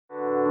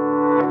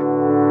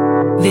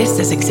This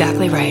is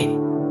exactly right.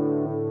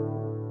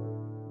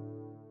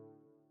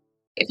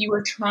 If you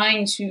were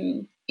trying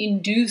to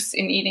induce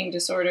an eating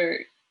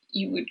disorder,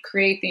 you would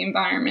create the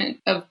environment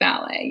of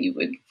ballet. You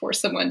would force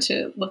someone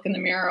to look in the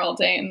mirror all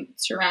day and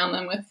surround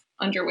them with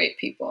underweight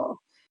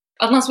people.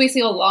 Unless we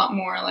see a lot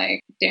more like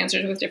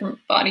dancers with different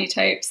body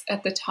types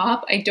at the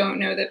top, I don't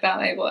know that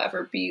ballet will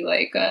ever be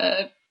like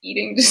a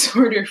eating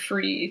disorder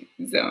free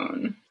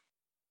zone.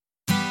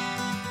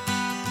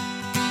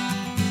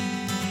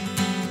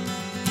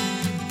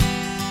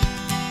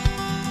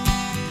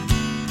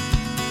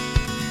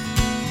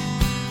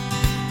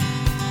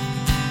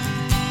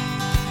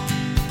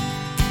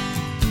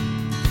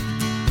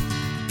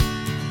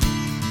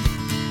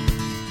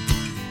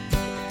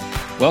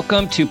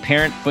 Welcome to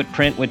Parent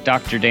Footprint with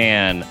Dr.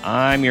 Dan.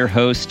 I'm your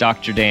host,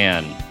 Dr.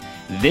 Dan.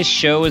 This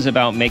show is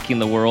about making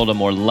the world a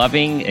more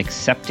loving,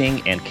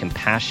 accepting, and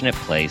compassionate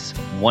place,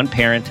 one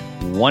parent,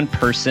 one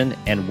person,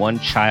 and one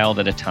child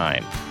at a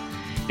time.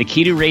 The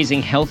key to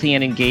raising healthy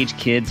and engaged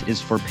kids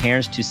is for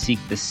parents to seek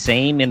the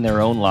same in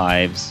their own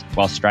lives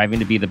while striving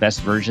to be the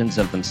best versions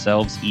of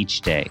themselves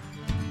each day,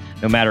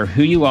 no matter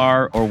who you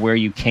are or where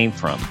you came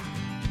from.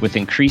 With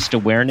increased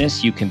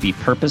awareness, you can be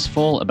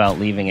purposeful about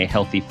leaving a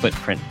healthy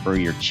footprint for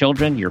your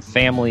children, your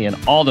family, and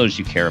all those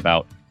you care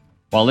about,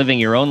 while living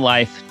your own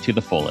life to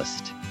the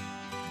fullest.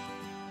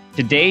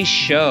 Today's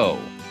show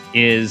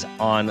is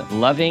on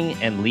loving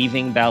and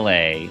leaving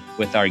ballet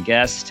with our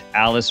guest,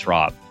 Alice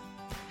Robb.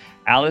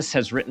 Alice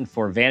has written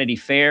for Vanity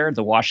Fair,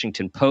 The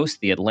Washington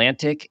Post, The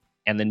Atlantic,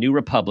 and The New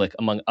Republic,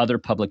 among other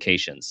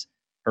publications.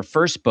 Her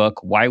first book,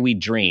 Why We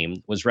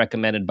Dream, was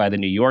recommended by The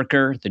New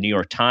Yorker, The New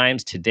York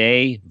Times,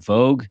 Today,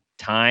 Vogue,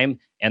 Time,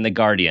 and The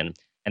Guardian,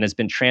 and has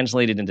been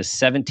translated into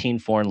 17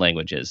 foreign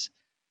languages.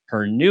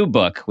 Her new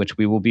book, which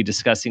we will be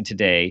discussing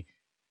today,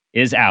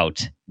 is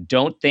out,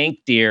 Don't Think,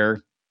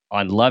 Dear,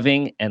 on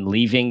loving and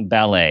leaving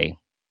ballet.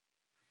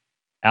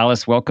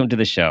 Alice, welcome to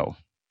the show.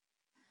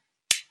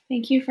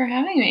 Thank you for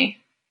having me.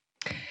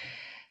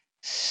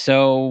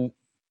 So,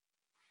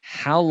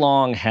 how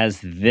long has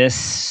this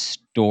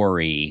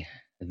story,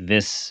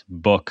 this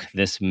book,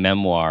 this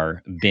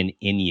memoir been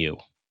in you?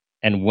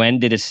 And when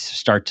did it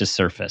start to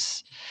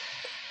surface?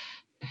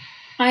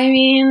 I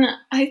mean,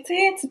 I'd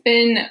say it's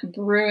been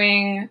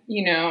brewing,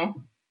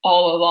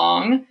 all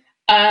along.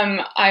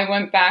 I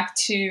went back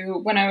to,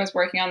 when I was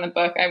working on the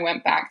book, I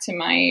went back to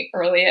my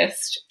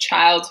earliest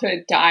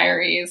childhood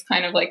diaries,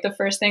 kind of like the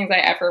first things I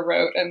ever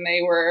wrote, and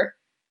they were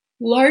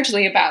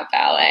largely about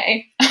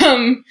ballet.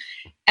 So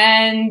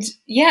I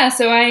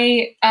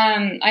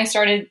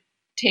started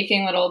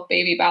taking little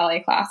baby ballet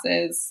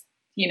classes,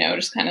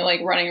 just kind of like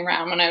running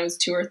around when I was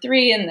 2 or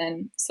 3, and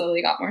then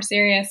slowly got more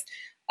serious.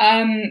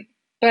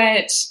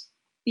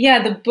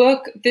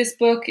 This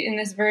book in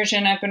this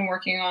version I've been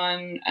working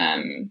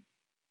on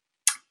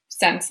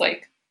since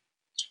I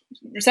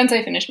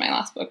finished my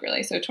last book,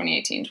 really. So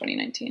 2018,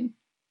 2019.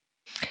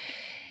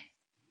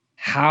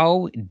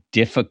 How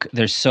difficult,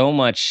 there's so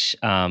much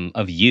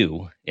of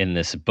you in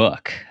this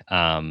book,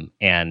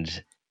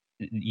 and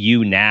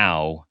you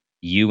now,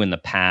 you in the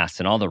past,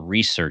 and all the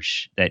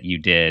research that you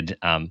did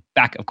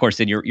back, of course,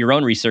 in your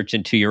own research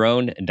into your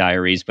own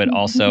diaries, but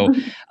also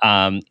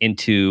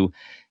into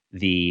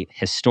the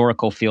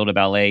historical field of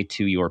ballet,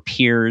 to your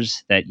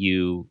peers that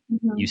you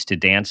used to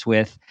dance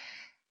with.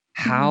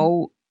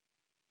 How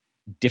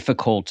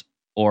difficult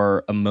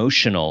or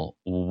emotional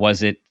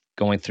was it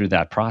going through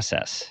that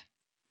process?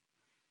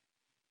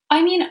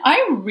 I mean,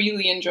 I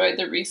really enjoyed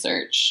the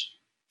research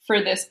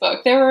for this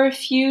book. There were a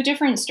few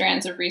different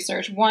strands of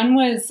research. One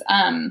was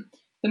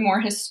the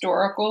more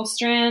historical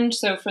strand.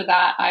 So for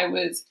that, I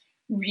was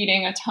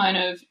reading a ton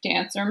of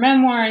dancer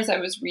memoirs. I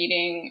was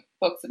reading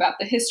books about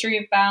the history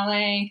of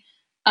ballet.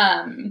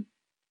 And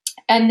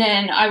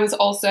then I was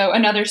also,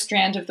 another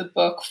strand of the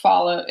book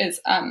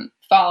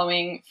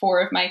following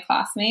 4 of my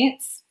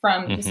classmates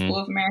from the School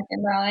of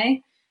American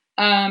Ballet.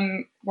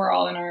 We're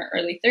all in our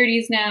early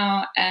 30s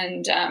now,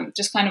 and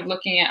just kind of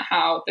looking at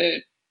how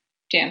the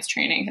dance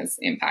training has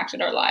impacted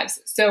our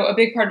lives. So a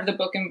big part of the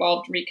book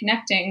involved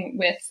reconnecting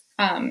with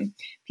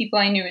people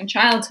I knew in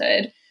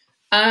childhood.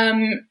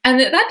 And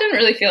that didn't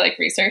really feel like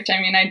research.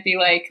 I mean,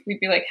 we'd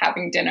be like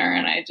having dinner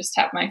and I'd just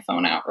have my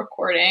phone out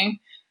recording.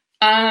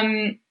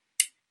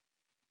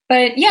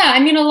 But yeah, I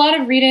mean, a lot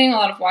of reading, a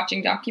lot of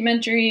watching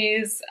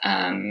documentaries,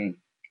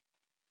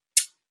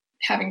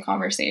 having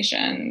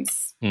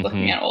conversations,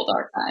 looking at old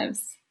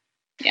archives.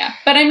 Yeah.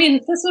 But I mean,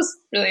 this was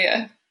really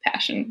a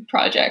passion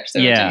project, so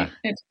it didn't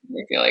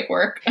really feel like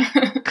work.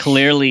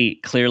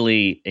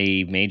 Clearly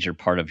a major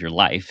part of your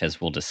life, as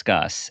we'll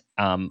discuss.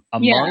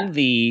 Among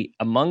the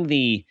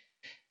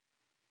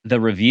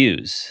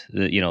reviews,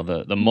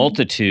 the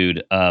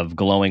multitude of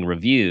glowing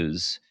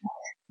reviews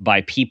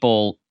by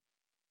people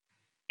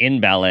in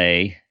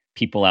ballet,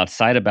 people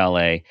outside of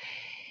ballet,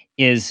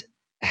 is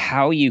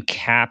how you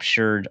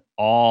captured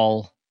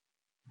all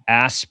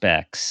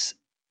aspects,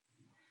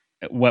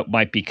 what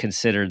might be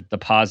considered the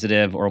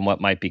positive or what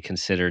might be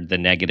considered the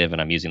negative,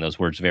 and I'm using those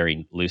words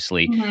very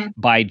loosely,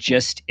 by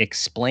just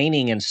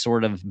explaining and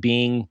sort of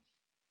being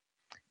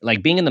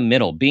like being in the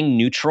middle, being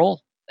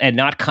neutral and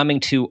not coming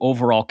to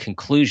overall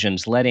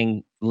conclusions,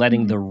 letting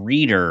Mhm. the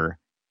reader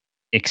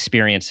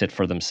experience it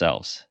for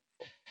themselves.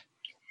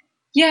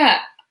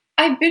 Yeah,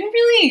 I've been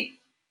really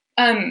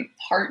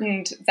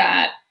heartened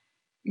that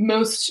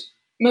most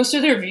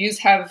of the reviews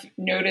have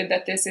noted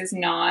that this is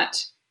neither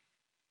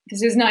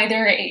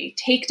a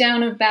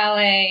takedown of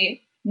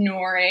ballet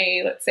nor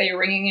a, let's say,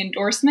 ringing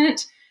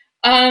endorsement.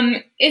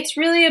 It's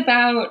really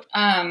about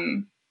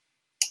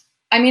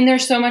I mean,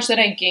 there's so much that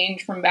I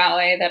gained from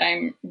ballet that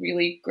I'm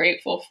really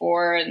grateful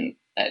for and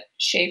that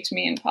shaped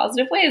me in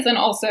positive ways. And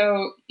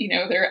also,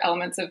 there are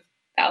elements of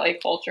ballet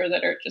culture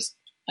that are just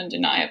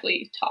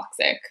undeniably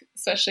toxic,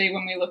 especially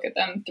when we look at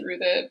them through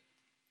the,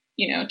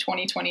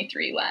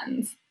 2023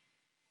 lens.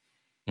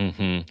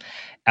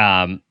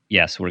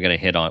 Yes, we're gonna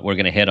hit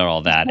on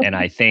all that, and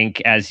I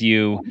think as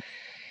you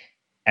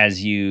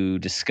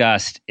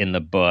discussed in the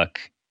book,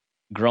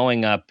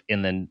 growing up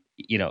in the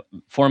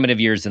formative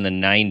years in the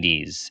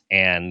 90s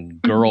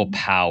and girl Mm-hmm.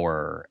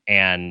 power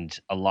and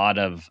a lot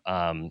of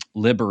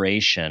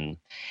liberation.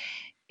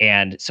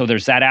 And so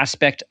there's that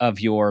aspect of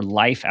your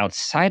life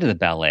outside of the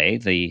ballet,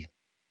 the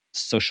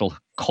social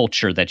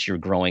culture that you're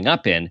growing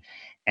up in.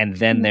 And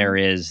then Yeah. there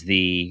is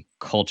the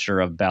culture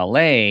of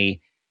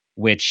ballet,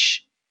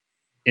 which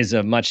is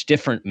a much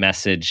different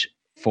message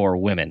for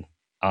women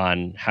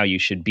on how you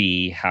should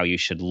be, how you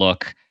should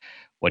look,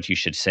 what you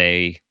should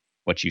say,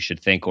 what you should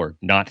think or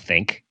not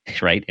think,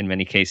 right? In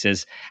many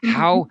cases. Mm-hmm.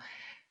 How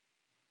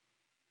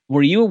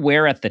were you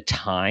aware at the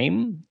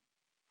time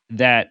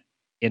that,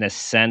 in a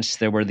sense,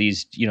 there were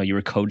these, you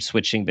were code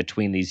switching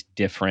between these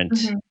different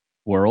Mm-hmm.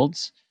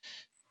 worlds?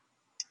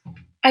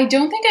 I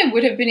don't think I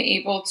would have been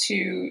able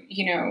to,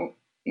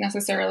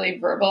 necessarily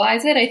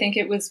verbalize it. I think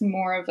it was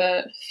more of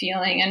a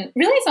feeling and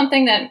really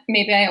something that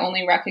maybe I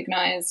only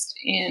recognized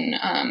in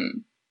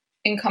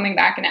coming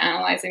back and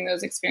analyzing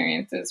those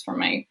experiences from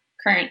my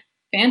current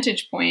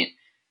vantage point.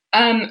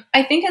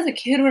 I think as a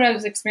kid, what I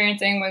was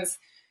experiencing was,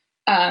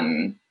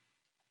 um,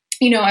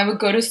 I would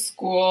go to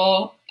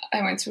school.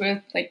 I went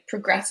to a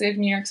progressive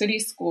New York City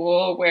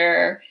school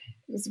where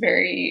it was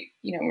very,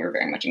 we were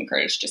very much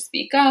encouraged to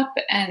speak up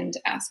and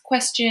ask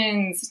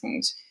questions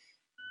and,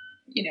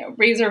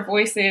 raise our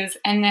voices.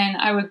 And then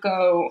I would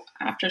go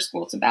after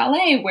school to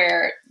ballet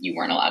where you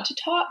weren't allowed to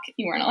talk,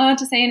 you weren't allowed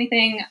to say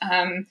anything.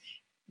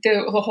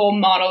 The whole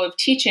model of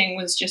teaching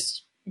was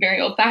just very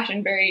old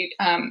fashioned, very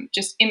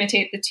just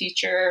imitate the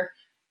teacher,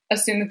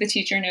 assume that the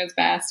teacher knows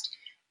best.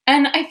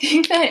 And I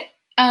think that,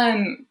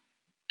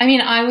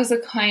 I was a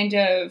kind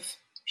of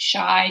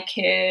shy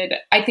kid.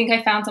 I think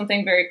I found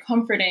something very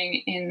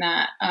comforting in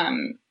that,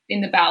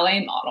 in the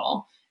ballet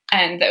model.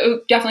 And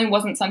that definitely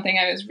wasn't something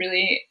I was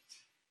really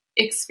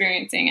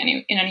experiencing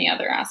in any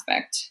other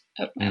aspect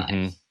of my life.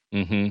 Mm-hmm.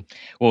 Mm-hmm.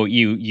 Well,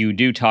 you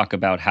do talk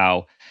about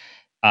how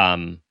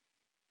um,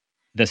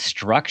 the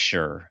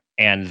structure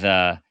and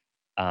the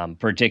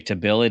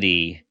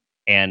predictability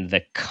and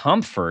the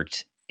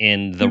comfort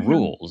in the Mm-hmm.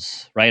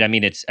 rules, right?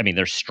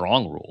 There's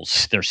strong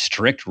rules, there's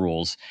strict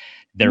rules,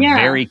 they're Yeah.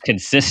 very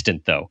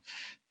consistent, though.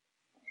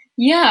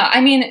 Yeah.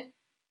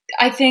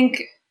 I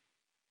think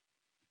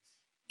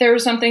there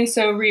was something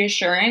so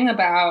reassuring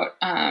about,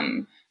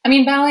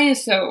 ballet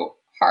is so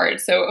hard.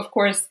 So, of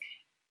course,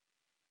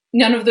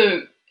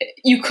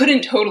 you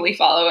couldn't totally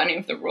follow any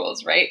of the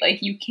rules, right?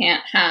 Like, you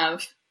can't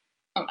have,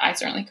 I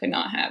certainly could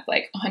not have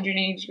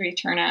 180-degree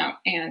turnout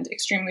and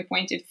extremely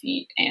pointed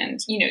feet and,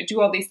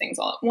 do all these things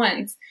all at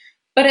once.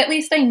 But at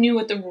least I knew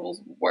what the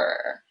rules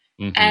were.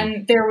 Mm-hmm.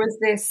 And there was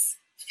this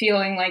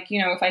feeling like,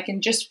 if I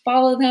can just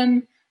follow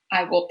them,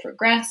 I will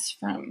progress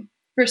from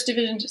first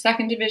division to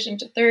second division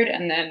to third,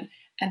 and then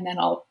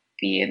I'll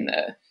be in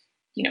the,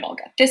 I'll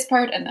get this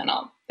part, and then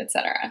I'll,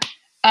 etc.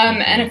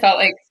 And Mm-hmm. it felt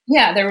like,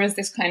 yeah, there was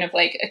this kind of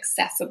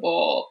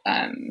accessible,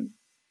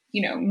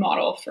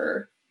 model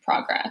for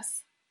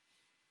progress.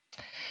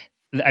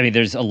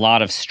 There's a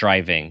lot of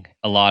striving,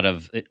 a lot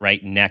of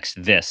right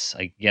next this.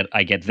 I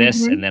get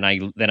this, Mm-hmm.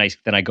 and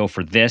then I go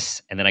for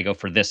this, and then I go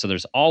for this. So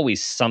there's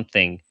always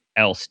something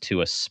else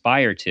to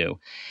aspire to,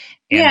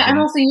 and Yeah, and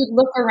also you'd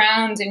look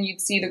around and you'd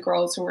see the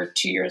girls who were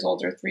 2 years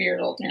old or 3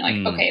 years old, and you're like,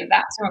 mm, okay,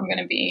 that's who I'm going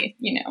to be,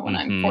 when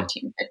I'm mm-hmm.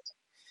 14, 15.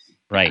 Yeah.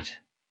 Right.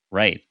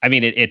 Right.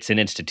 It's an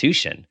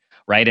institution,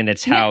 right? And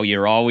it's Yeah. how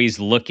you're always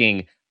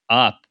looking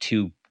up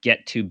to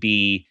get to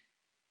be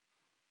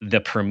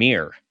the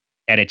premier.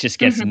 And it just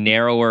gets Mm-hmm.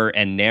 narrower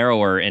and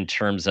narrower in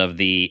terms of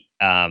the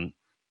I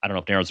don't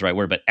know if narrow is the right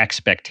word, but Yeah.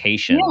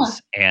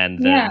 expectations and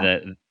Yeah.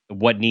 the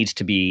what needs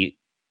to be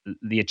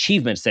the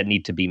achievements that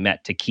need to be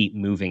met to keep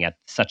moving at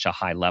such a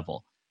high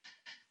level.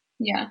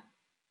 Yeah.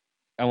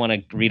 I want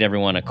to read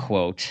everyone a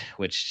quote,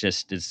 which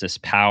just is this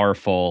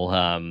powerful.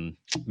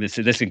 This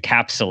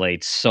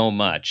encapsulates so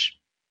much.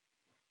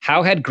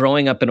 How had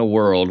growing up in a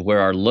world where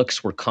our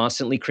looks were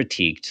constantly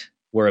critiqued,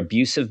 where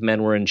abusive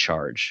men were in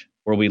charge,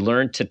 where we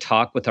learned to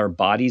talk with our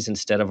bodies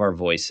instead of our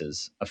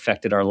voices,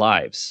 affected our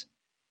lives?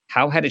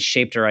 How had it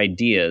shaped our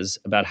ideas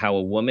about how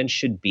a woman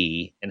should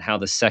be and how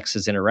the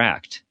sexes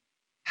interact?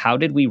 how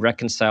did we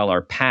reconcile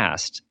our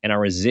past and our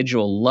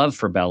residual love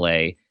for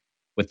ballet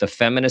with the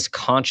feminist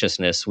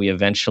consciousness we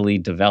eventually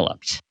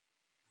developed?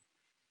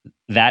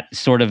 That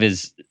sort of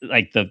is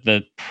like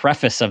the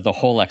preface of the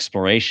whole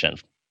exploration.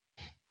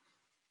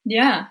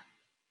 Yeah.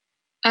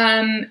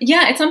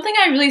 Yeah, it's something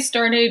I really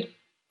started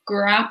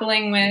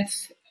grappling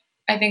with,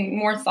 I think,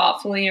 more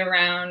thoughtfully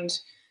around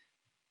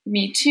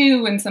Me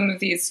Too, when some of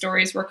these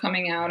stories were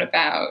coming out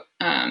about,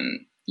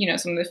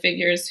 some of the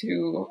figures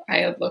who I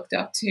had looked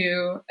up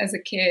to as a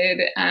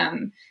kid.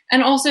 And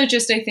also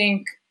just, I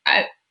think,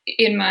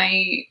 in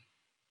my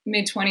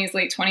mid-20s,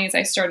 late 20s,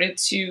 I started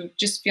to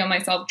just feel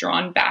myself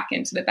drawn back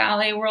into the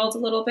ballet world a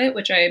little bit,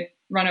 which I had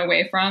run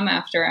away from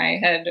after I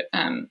had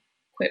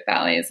quit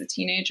ballet as a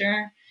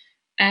teenager.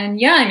 And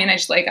yeah, I mean, I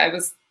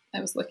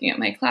was looking at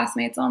my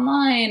classmates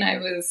online. I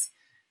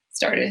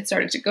started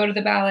to go to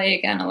the ballet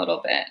again a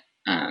little bit.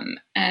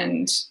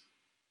 And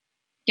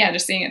yeah,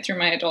 just seeing it through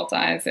my adult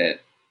eyes, there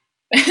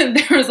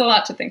was a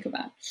lot to think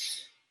about.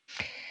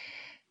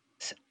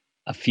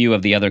 A few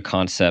of the other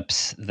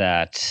concepts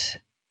that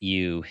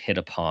you hit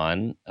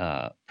upon,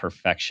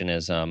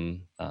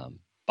 perfectionism,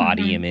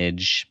 body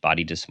image,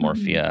 body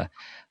dysmorphia,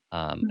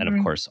 and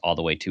of course, all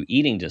the way to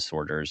eating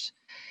disorders.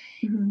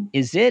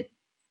 Is it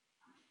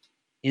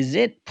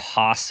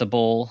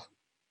possible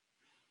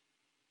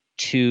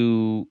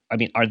to,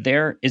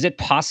 is it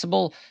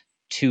possible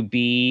to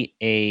be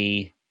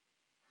a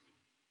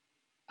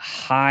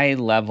high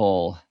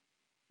level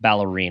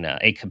ballerina,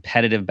 a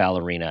competitive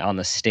ballerina on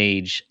the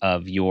stage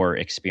of your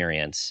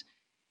experience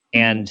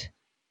and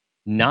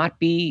not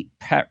be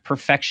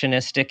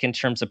perfectionistic in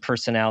terms of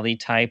personality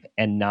type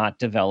and not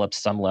develop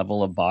some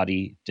level of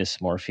body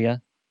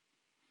dysmorphia?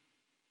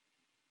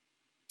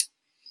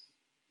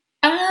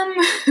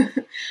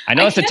 I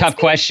know it's a tough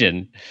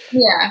question.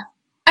 Yeah.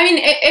 I mean,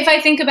 if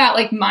I think about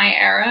like my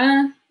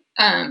era,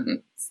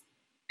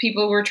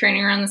 people were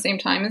training around the same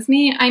time as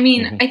me. I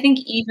mean, I think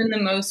even the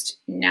most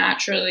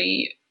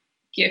naturally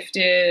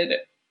gifted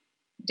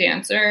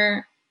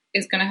dancer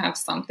is going to have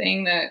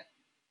something that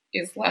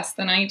is less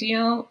than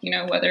ideal,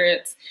 whether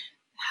it's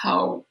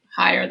how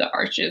high are the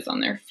arches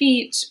on their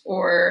feet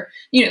or,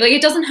 like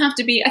it doesn't have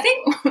to be. I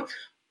think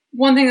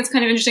one thing that's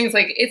kind of interesting is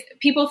like if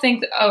people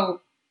think that,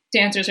 oh,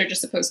 dancers are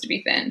just supposed to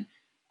be thin.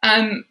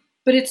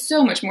 But it's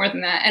so much more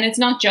than that. And it's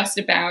not just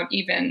about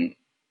even,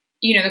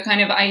 the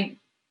kind of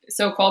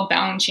so-called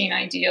Balanchine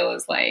ideal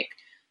is like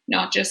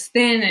not just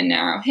thin and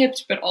narrow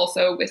hipped, but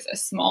also with a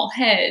small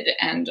head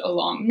and a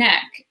long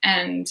neck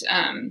and,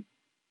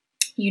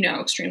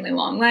 extremely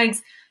long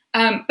legs.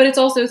 But it's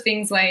also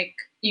things like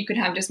you could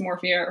have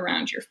dysmorphia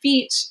around your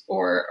feet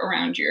or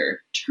around your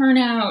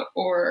turnout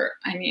or,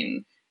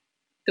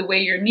 the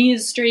way your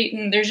knees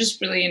straighten. There's just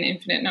really an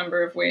infinite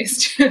number of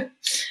ways to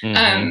feel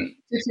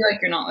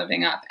like you're not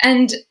living up.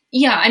 And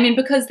yeah,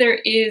 because there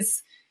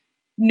is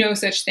no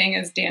such thing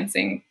as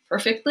dancing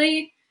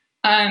perfectly.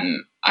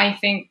 I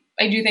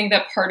do think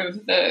that part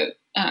of the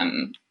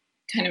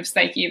kind of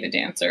psyche of a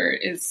dancer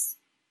is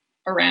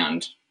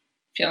around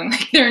feeling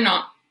like they're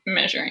not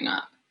measuring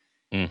up.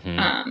 I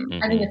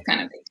think it's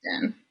kind of baked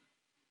in.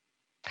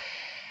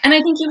 And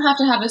I think you have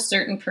to have a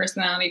certain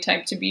personality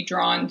type to be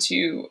drawn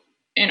to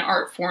an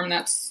art form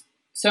that's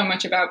so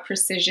much about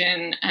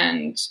precision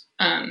and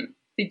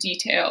the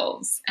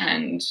details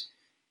and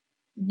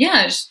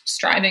just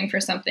striving for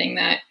something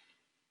that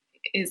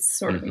is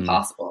sort of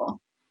impossible.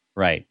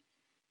 Right.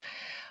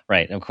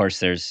 Of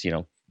course, there's,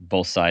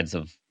 both sides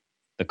of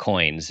the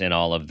coins in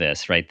all of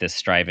this, right? This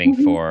striving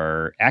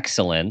for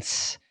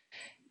excellence,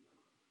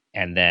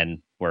 and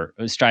then we're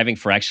striving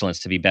for excellence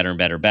to be better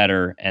and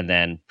better, and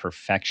then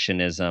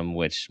perfectionism,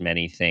 which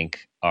many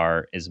think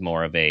is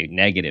more of a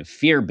negative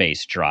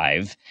fear-based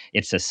drive.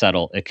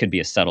 It could be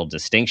a subtle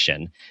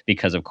distinction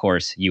because, of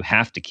course, you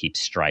have to keep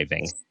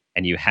striving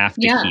and you have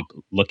to keep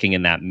looking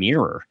in that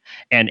mirror.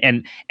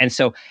 And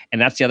so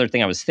that's the other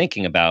thing I was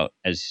thinking about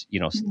as,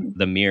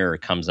 the mirror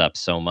comes up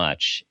so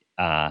much.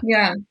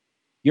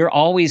 You're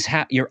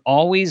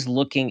always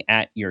looking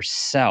at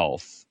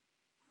yourself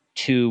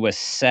to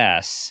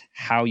assess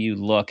how you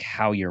look,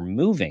 how you're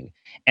moving.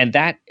 And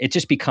that it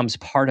just becomes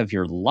part of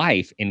your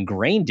life,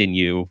 ingrained in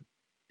you.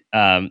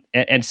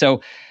 And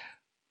so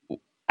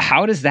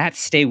how does that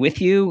stay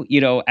with you,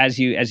 as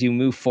you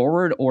move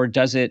forward? Or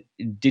did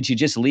you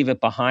just leave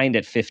it behind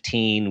at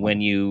 15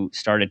 when you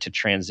started to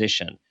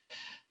transition?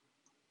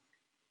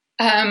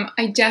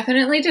 I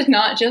definitely did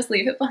not just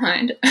leave it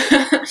behind.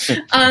 But this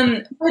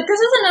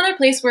is another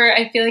place where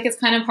I feel like it's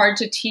kind of hard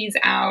to tease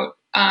out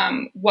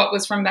what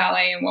was from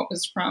ballet and what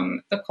was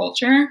from the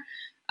culture.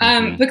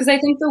 Because I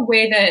think the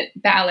way that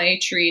ballet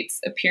treats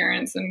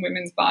appearance and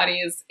women's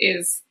bodies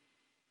is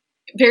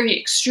very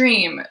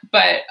extreme,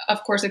 but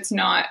of course it's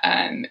not,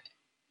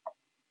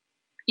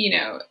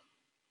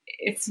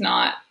 it's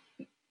not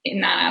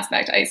in that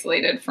aspect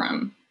isolated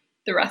from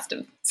the rest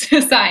of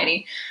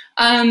society.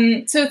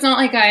 So it's not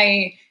like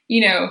I,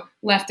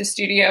 left the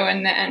studio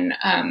and then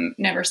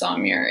never saw a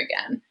mirror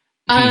again.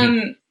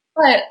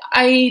 But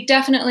I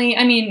definitely,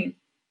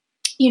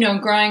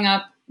 growing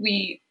up,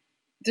 we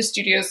the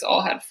studios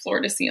all had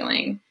floor to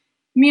ceiling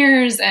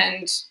mirrors.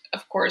 And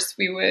of course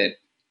we were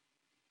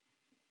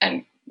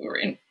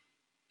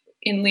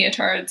in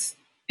leotards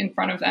in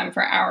front of them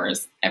for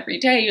hours every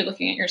day. You're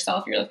looking at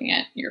yourself, you're looking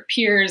at your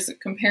peers,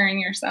 comparing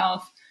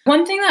yourself.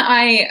 One thing that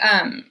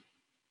I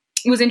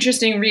was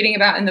interesting reading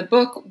about in the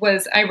book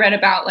was I read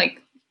about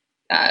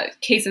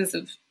cases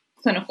of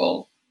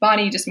clinical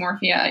body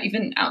dysmorphia,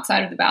 even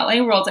outside of the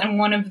ballet world. And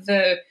one of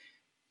the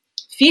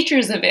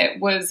features of it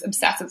was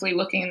obsessively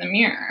looking in the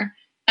mirror.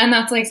 And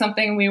that's like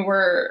something we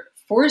were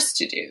forced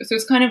to do. So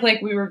it's kind of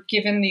like we were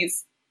given the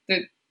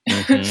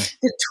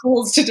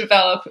tools to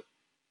develop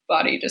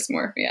body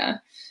dysmorphia.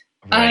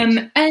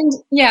 Right. And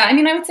yeah, I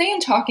mean, I would say in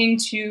talking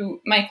to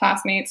my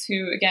classmates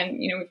who, again,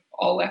 we've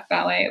all left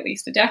ballet at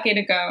least a decade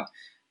ago,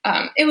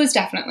 it was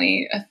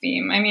definitely a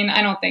theme. I mean,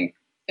 I don't think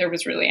there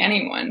was really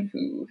anyone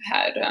who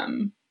had,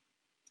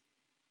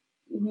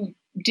 who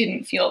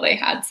didn't feel they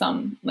had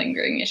some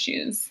lingering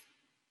issues.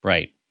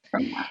 Right.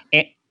 From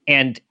that.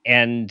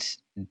 And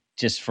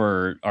just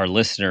for our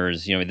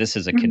listeners, this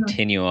is a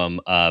continuum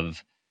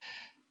of,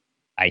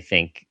 I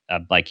think,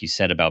 like you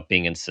said, about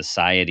being in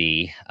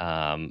society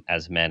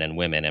as men and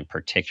women, and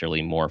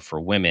particularly more for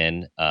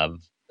women,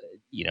 of,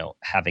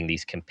 having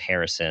these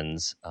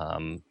comparisons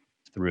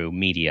through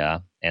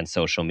media and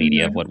social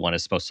media of what one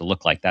is supposed to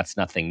look like. That's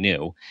nothing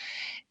new.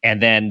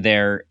 And then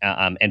there,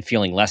 and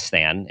feeling less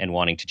than and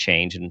wanting to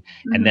change. And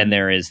then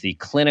there is the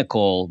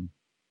clinical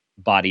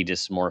body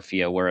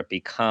dysmorphia, where it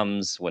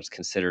becomes what's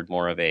considered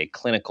more of a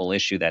clinical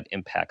issue that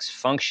impacts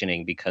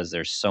functioning, because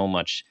there's so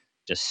much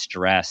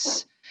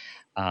distress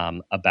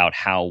about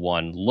how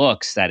one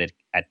looks that it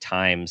at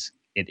times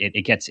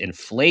it gets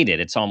inflated.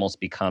 It's almost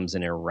becomes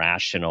an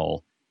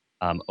irrational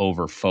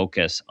over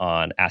focus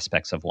on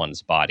aspects of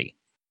one's body.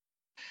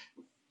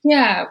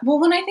 Yeah. Well,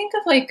 when I think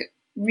of like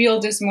real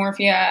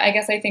dysmorphia, I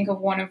guess I think of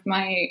one of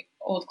my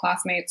old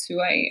classmates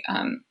who I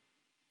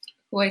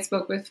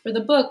spoke with for the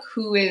book,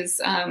 who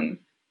is,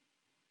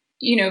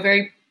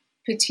 very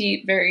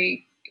petite,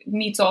 very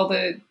meets all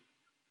the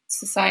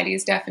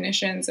society's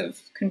definitions of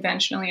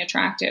conventionally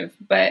attractive,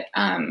 but,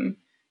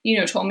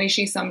 told me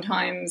she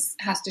sometimes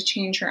has to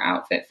change her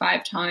outfit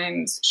 5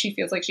 times. She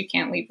feels like she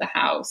can't leave the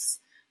house.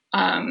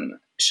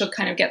 She'll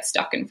kind of get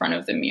stuck in front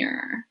of the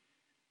mirror.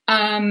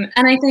 And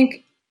I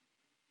think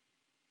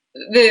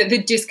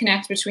the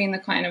disconnect between the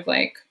kind of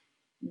like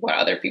what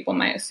other people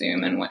might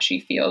assume and what she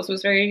feels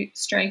was very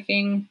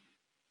striking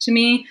to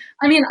me.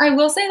 I mean, I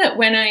will say that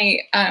when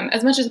I,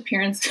 as much as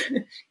appearance,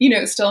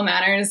 still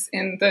matters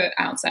in the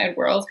outside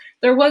world,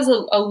 there was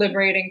a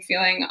liberating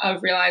feeling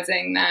of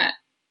realizing that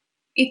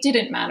it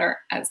didn't matter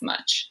as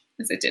much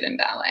as it did in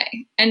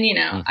ballet. And,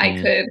 I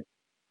could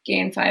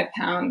gain 5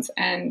 pounds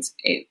and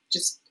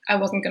I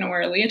wasn't going to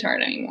wear a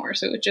leotard anymore.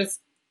 So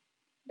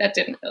that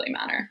didn't really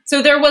matter.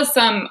 So there was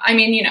some,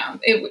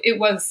 it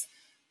was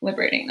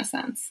liberating in a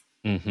sense.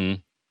 Mm-hmm.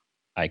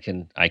 I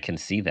can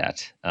see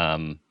that.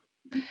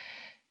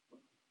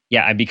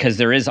 Yeah, because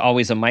there is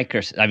always a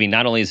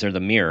not only is there the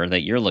mirror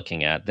that you're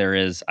looking at,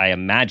 I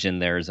imagine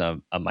there's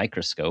a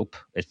microscope.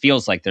 It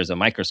feels like there's a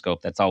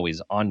microscope that's always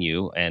on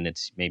you, and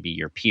it's maybe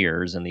your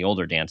peers and the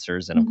older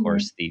dancers, and of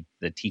course the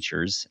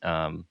teachers,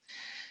 and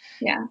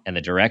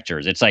the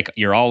directors. It's like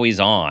you're always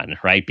on,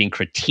 right, being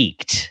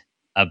critiqued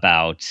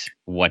about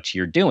what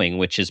you're doing,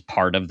 which is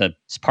part of the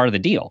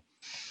deal.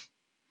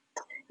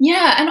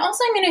 Yeah, and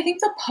also, I think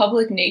the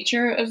public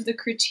nature of the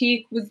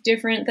critique was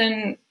different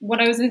than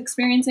what I was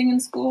experiencing in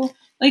school.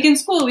 Like in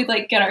school, we'd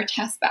get our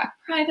tests back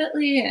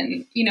privately,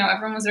 and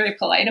everyone was very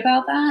polite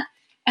about that.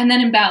 And then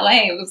in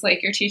ballet, it was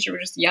like your teacher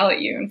would just yell at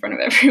you in front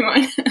of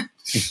everyone.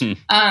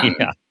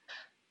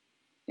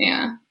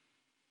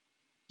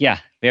 Yeah,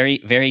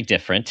 very, very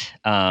different.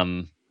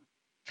 And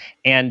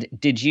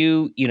did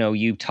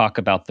you talk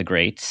about the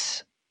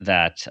greats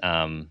that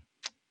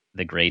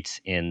the greats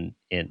in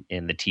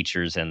the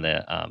teachers and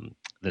the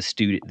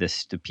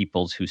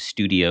people whose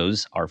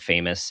studios are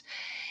famous?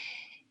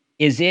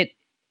 Is it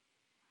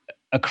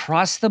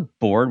across the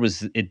board?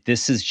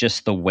 This is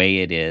just the way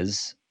it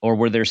is, or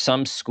were there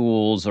some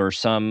schools or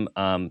some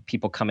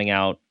people coming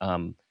out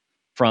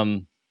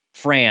from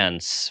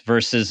France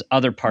versus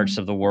other parts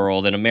of the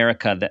world in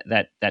America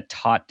that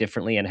taught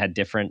differently and had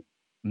different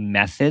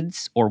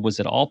methods, or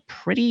was it all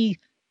pretty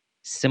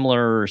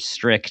similar,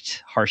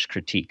 strict, harsh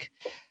critique?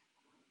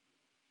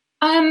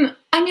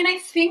 I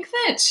think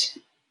that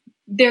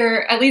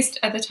at least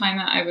at the time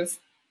that I was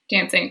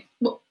dancing,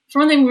 well, for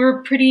one thing, we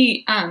were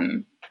pretty,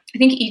 I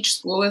think each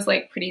school is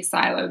pretty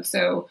siloed.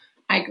 So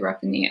I grew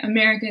up in the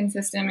American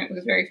system. It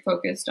was very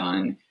focused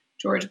on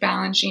George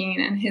Balanchine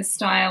and his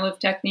style of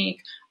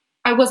technique.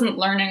 I wasn't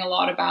learning a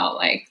lot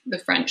about the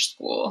French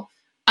school.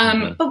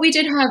 But we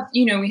did have,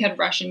 we had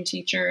Russian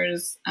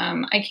teachers.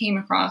 I came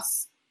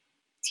across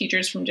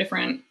teachers from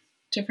different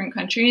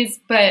countries,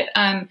 but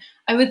I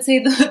would say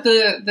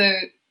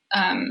the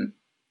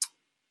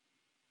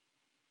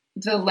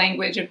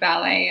language of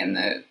ballet and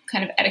the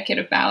kind of etiquette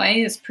of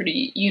ballet is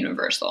pretty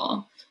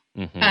universal.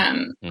 To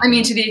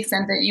the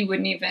extent that you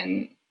wouldn't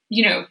even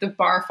the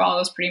bar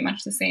follows pretty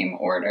much the same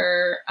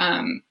order.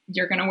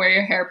 You're going to wear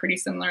your hair pretty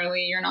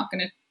similarly. You're not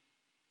going to,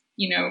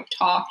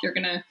 talk. You're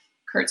going to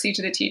curtsy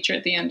to the teacher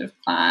at the end of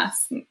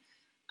class.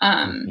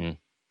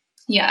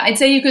 Yeah, I'd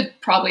say you could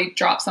probably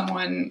drop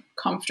someone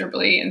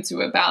comfortably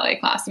into a ballet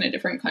class in a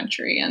different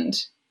country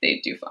and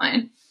they'd do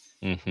fine.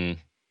 Mm-hmm.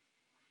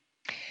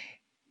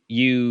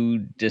 You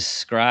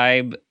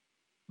describe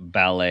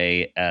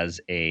ballet as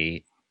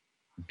a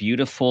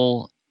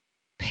beautiful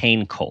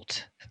pain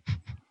cult.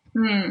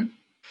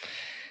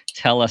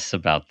 Tell us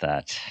about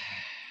that.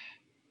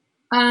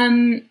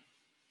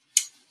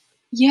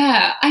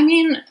 Yeah, I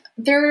mean,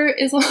 there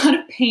is a lot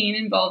of pain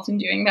involved in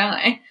doing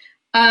ballet.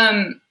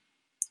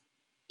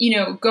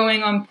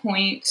 Going on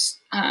point,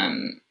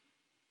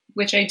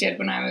 which I did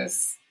when I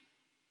was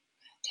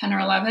 10 or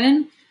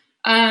 11,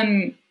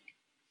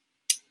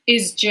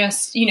 is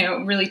just,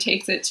 really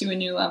takes it to a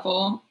new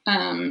level.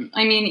 I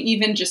mean,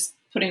 even just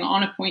putting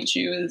on a point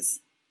shoe is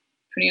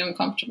pretty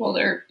uncomfortable.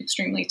 They're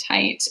extremely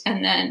tight.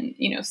 And then,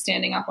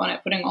 standing up on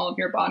it, putting all of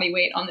your body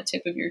weight on the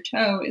tip of your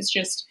toe is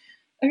just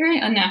a very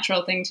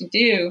unnatural thing to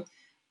do.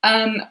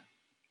 And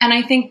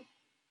I think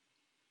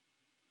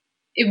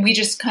we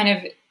just kind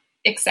of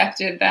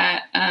accepted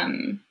that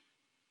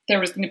there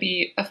was going to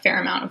be a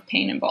fair amount of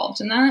pain involved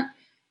in that.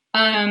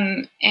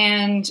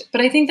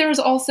 But I think there was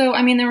also,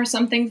 there were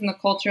some things in the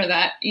culture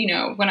that,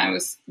 when I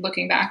was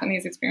looking back on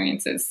these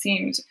experiences,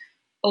 seemed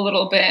a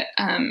little bit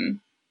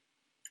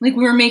like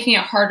we were making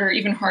it harder,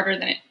 even harder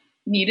than it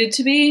needed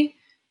to be.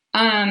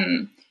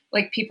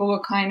 Like people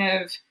would kind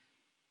of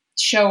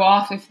show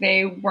off if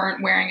they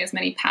weren't wearing as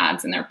many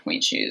pads in their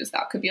point shoes.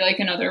 That could be like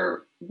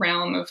another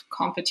realm of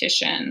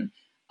competition.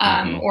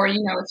 Or,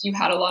 if you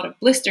had a lot of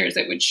blisters,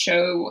 it would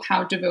show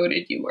how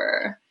devoted you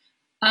were.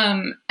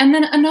 And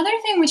then another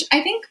thing, which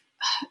I think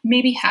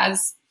maybe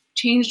has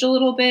changed a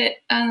little bit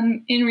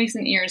in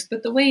recent years,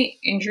 but the way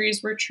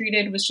injuries were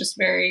treated was just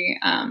very,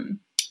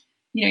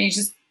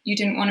 you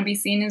didn't want to be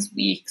seen as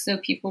weak. So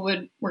people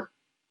were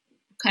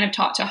kind of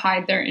taught to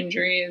hide their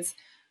injuries.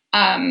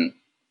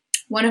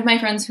 One of my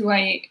friends who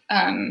I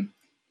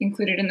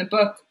included in the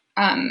book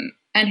and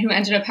who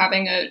ended up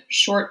having a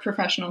short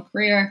professional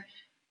career,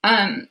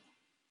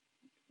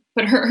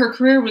 but her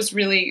career was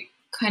really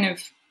kind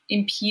of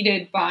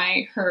impeded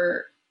by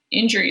her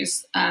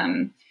injuries.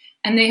 And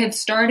they had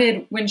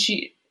started when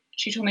she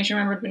told me she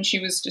remembered when she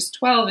was just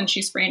 12 and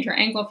she sprained her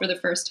ankle for the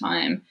first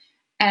time.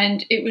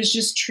 And it was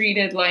just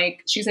treated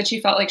like, she said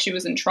she felt like she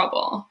was in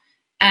trouble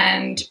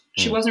and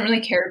she wasn't really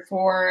cared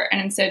for.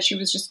 And instead she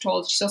was just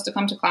told she still has to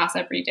come to class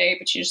every day,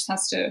 but she just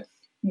has to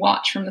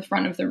watch from the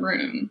front of the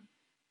room,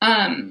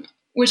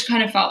 which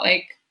kind of felt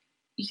like,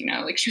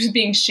 like she was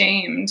being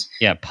shamed.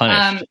 Yeah,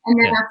 punished.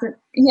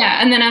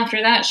 And then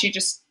after that, she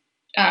just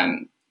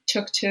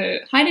took to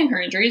hiding her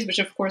injuries, which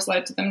of course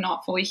led to them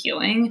not fully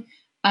healing,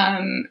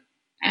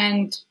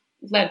 and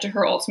led to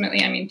her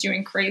ultimately,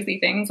 doing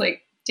crazy things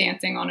like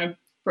dancing on a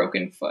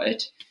broken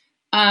foot.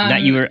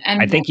 That you were,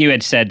 I think you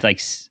had said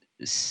like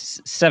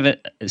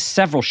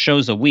several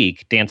shows a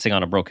week dancing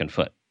on a broken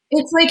foot.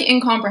 It's like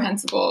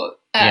incomprehensible.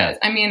 Yeah.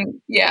 I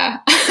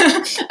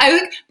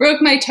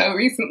broke my toe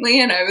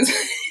recently and I was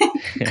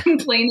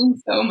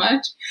complaining so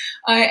much.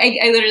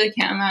 I literally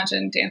can't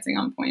imagine dancing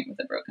on point with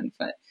a broken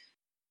foot.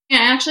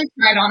 And I actually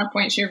tried on a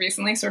point shoe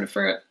recently, sort of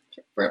for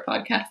a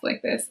podcast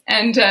like this.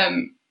 And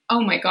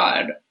oh my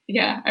God,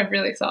 yeah, I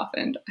really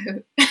softened.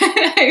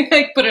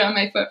 I put it on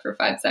my foot for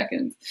 5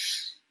 seconds.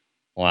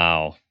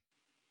 Wow.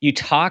 You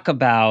talk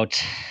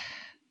about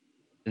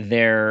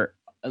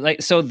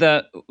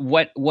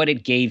what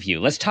it gave you.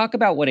 Let's talk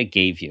about what it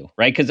gave you,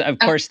 right? Because of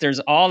course there's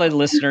all the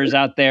listeners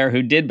out there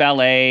who did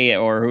ballet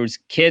or whose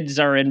kids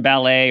are in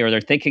ballet or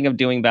they're thinking of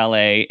doing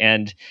ballet.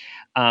 And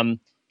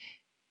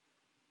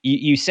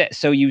you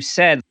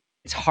said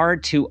it's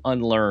hard to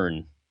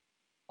unlearn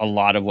a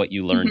lot of what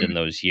you learned in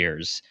those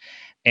years.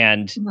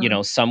 And,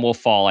 some will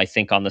fall, I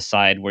think, on the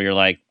side where you're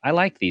like, I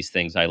like these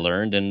things I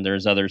learned. And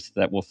there's others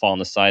that will fall on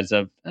the sides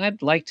of,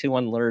 I'd like to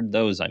unlearn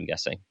those, I'm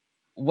guessing.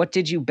 What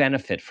did you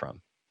benefit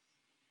from?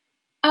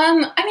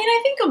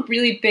 I think a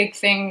really big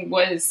thing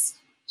was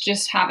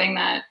just having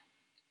that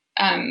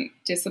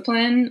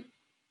discipline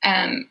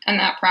and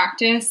that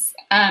practice.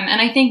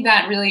 And I think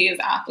that really is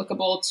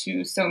applicable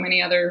to so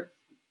many other,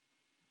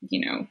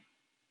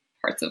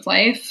 parts of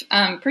life,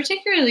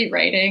 particularly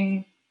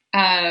writing.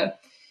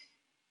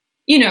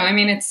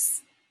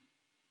 It's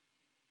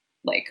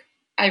like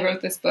I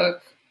wrote this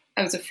book.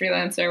 I was a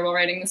freelancer while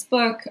writing this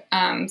book.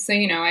 So,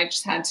 I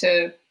just had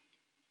to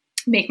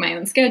make my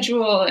own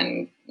schedule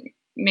and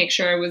make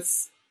sure I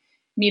was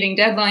meeting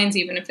deadlines,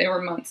 even if they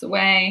were months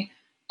away.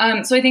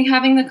 So I think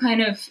having the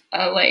kind of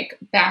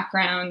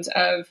background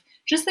of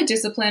just the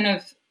discipline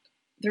of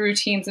the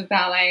routines of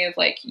ballet of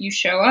like, you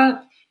show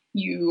up,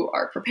 you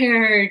are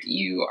prepared,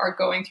 you are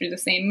going through the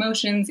same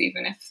motions,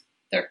 even if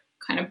they're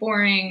kind of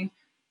boring.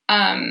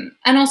 And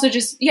also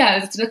just,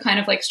 it's the kind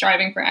of like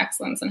striving for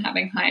excellence and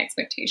having high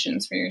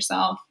expectations for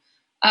yourself.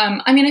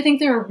 I think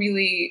there are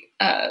really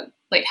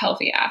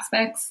healthy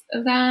aspects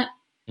of that.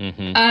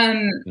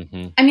 Mm-hmm.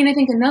 Mm-hmm. I mean, I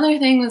think another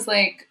thing was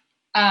like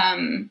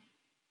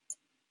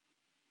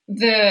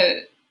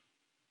the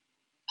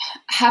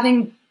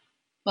having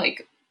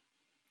like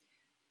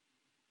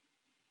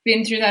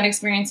been through that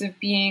experience of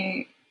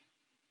being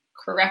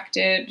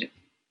corrected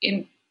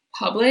in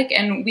public,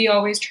 and we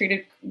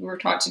were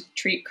taught to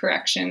treat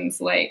corrections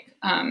like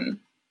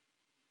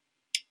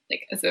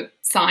as a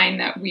sign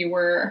that we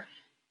were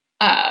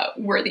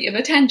worthy of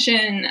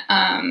attention,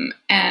 and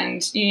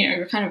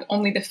kind of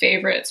only the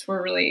favorites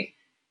were really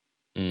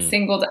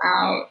singled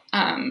out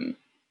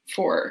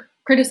for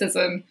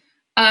criticism.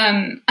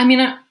 I mean,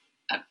 I'm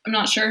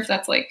not sure if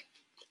that's like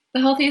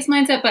the healthiest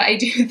mindset, but I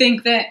do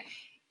think that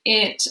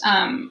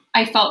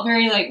I felt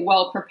very like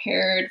well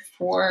prepared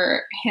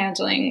for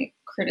handling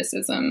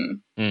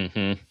criticism Mm-hmm.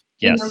 in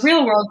Yes. the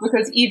real world,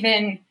 because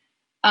even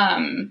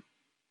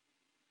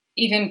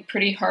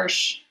pretty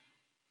harsh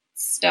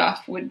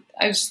stuff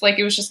I was just like,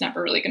 it was just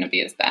never really going to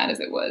be as bad as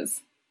it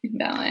was in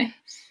ballet.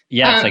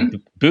 Yeah, it's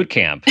like boot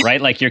camp,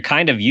 right? Like you're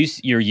kind of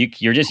you're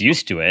just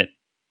used to it.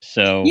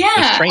 So Yeah,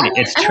 it's training. I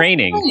mean, It's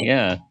training. right.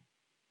 Yeah.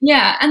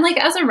 Yeah, and like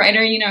as a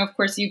writer, of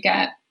course you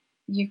get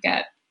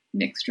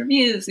mixed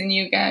reviews, and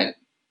you get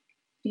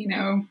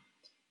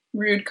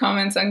rude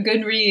comments on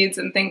Goodreads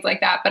and things like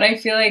that. But I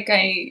feel like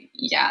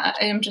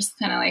I'm just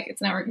kind of like,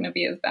 it's never going to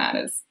be as bad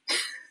as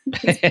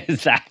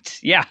That.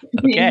 Yeah.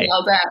 being Okay.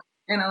 yelled at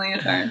in a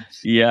leotard.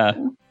 Yeah.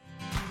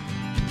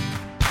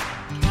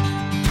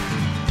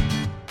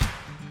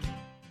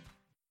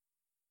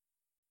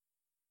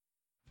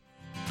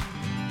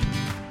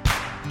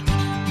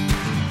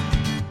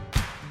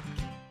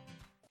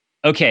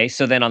 Okay,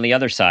 so then on the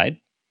other side,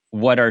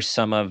 what are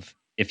some of,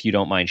 if you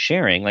don't mind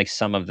sharing, like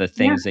some of the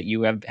things that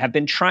you have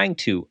been trying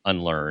to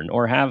unlearn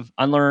or have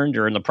unlearned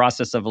or in the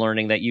process of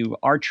learning that you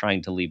are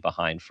trying to leave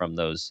behind from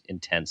those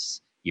intense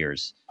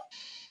years?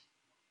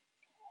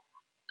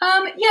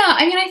 Yeah,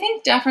 I mean, I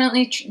think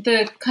definitely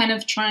the kind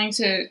of trying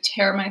to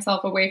tear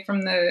myself away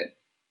from the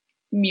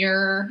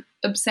mirror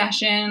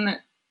obsession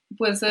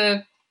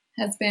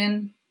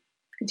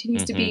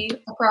continues to be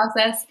a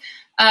process.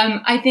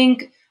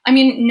 I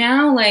mean,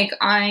 now, like,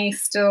 I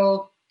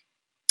still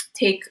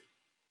take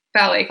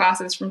ballet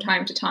classes from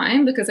time to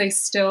time because I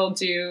still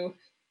do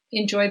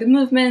enjoy the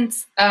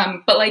movements.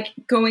 But like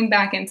going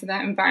back into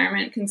that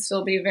environment can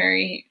still be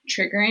very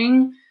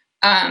triggering.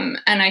 And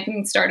I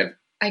can sort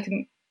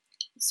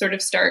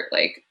of start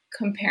like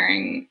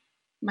comparing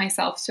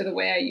myself to the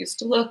way I used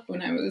to look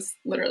when I was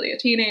literally a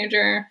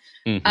teenager.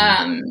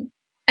 And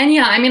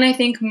yeah, I mean, I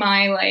think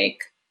my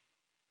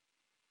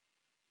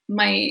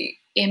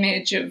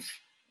image of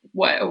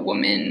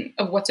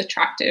what's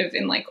attractive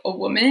in like a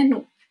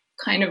woman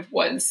kind of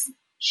was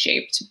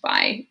shaped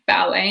by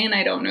ballet. And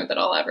I don't know that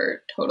I'll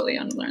ever totally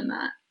unlearn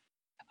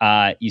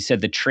that. You said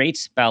the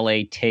traits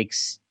ballet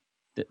takes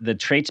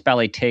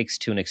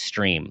to an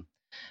extreme: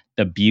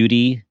 the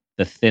beauty,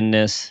 the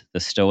thinness,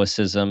 the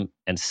stoicism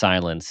and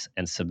silence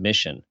and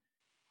submission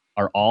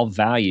are all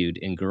valued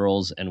in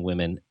girls and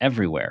women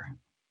everywhere,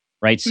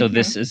 right? So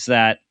this is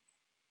that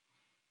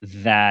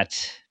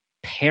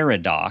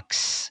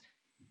paradox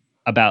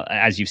about,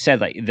 as you've said,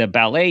 like the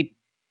ballet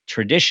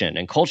tradition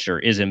and culture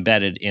is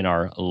embedded in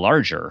our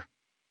larger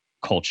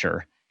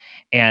culture,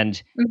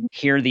 and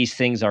here these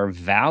things are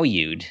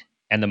valued,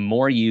 and the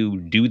more you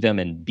do them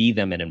and be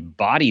them and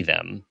embody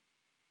them,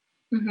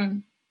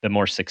 the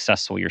more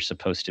successful you're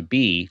supposed to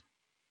be.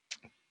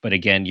 But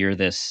again, you were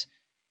this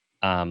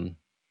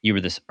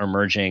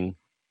emerging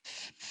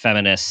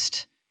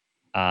feminist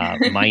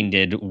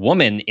minded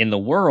woman in the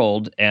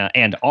world,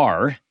 and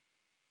are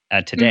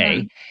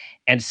today.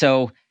 And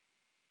so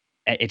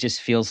it just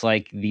feels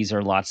like these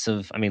are lots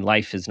of, I mean,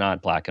 life is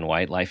not black and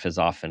white. Life is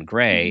often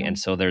gray. And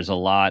so there's a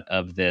lot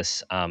of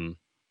this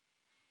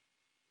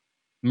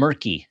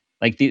murky,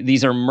 like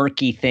these are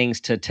murky things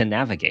to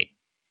navigate.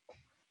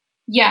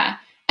 Yeah.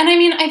 And I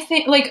mean, I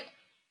think like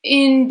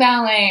in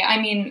ballet,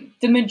 I mean,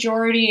 the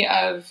majority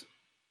of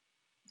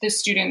the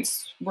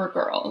students were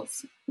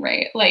girls,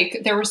 right?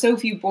 Like there were so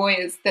few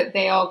boys that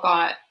they all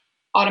got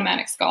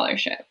automatic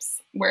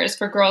scholarships. Whereas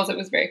for girls, it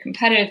was very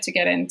competitive to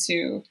get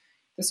into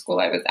the school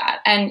I was at.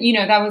 And,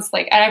 that was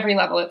like at every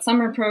level. At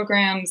summer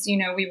programs,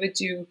 we would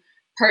do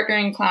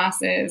partnering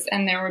classes,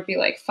 and there would be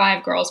like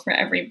 5 girls for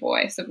every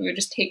boy. So we would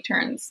just take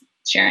turns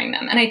sharing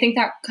them. And I think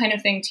that kind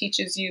of thing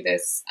teaches you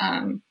this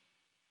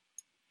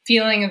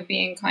feeling of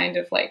being kind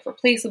of like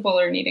replaceable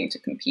or needing to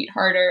compete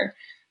harder.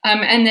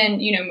 And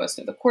then, most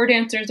of the core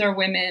dancers are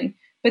women,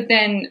 but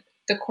then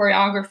the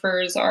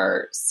choreographers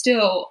are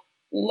still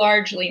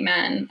largely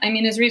men. I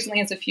mean, as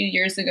recently as a few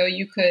years ago,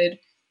 you could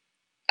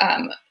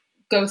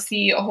go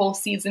see a whole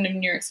season of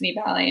New York City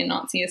Ballet and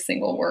not see a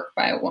single work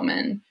by a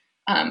woman.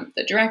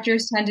 The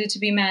directors tended to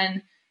be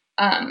men.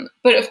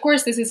 But of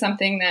course, this is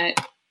something that,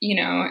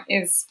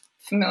 is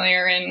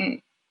familiar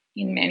in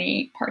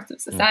many parts of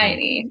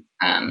society.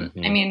 I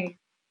mean,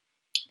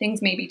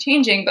 things may be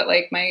changing, but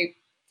like my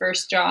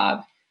first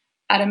job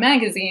at a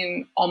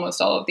magazine,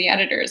 almost all of the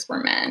editors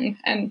were men,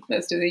 and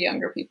most of the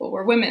younger people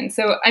were women.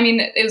 So, I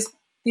mean,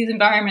 these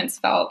environments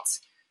felt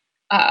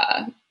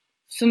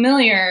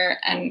familiar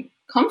and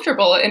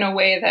comfortable in a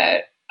way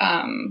that,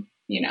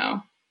 is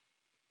a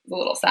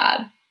little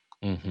sad.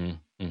 Mm-hmm.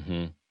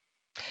 Mm-hmm.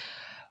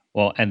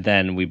 Well, and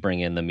then we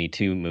bring in the Me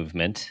Too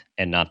movement,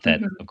 and not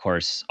that, Mm-hmm. of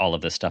course, all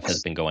of this stuff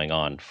has been going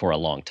on for a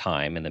long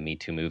time, and the Me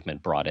Too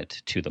movement brought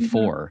it to the Mm-hmm.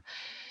 fore.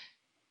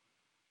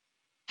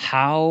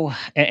 How,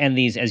 and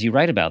these, as you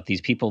write about,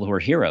 these people who are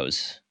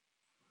heroes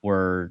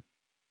were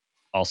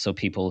also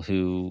people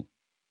who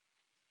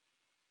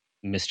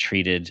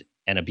mistreated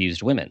and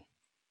abused women.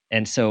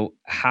 And so,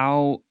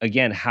 how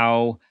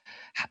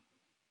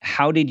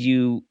did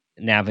you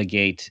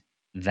navigate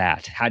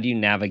that? How do you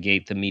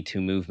navigate the Me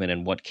Too movement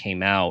and what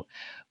came out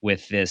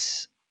with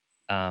this,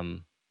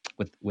 um,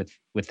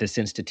 with this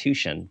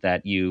institution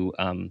that you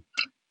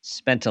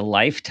spent a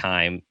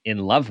lifetime in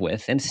love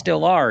with and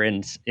still are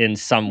in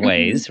some Mm-hmm.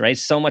 ways, right?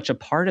 So much a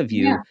part of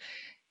Yeah. you,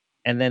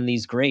 and then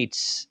these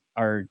greats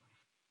are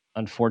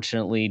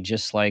unfortunately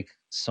just like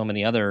so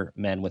many other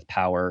men with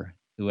power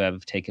who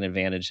have taken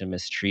advantage and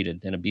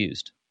mistreated and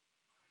abused.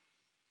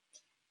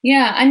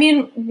 Yeah, I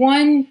mean,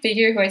 one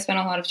figure who I spent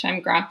a lot of time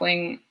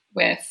grappling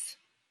with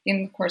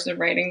in the course of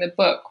writing the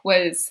book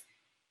was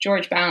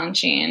George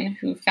Balanchine,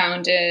 who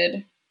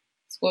founded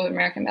School of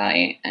American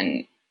Ballet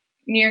and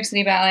New York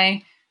City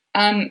Ballet,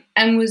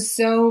 and was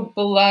so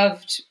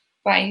beloved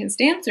by his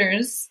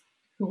dancers,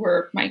 who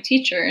were my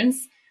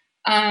teachers.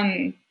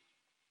 Um,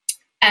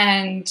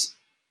 and,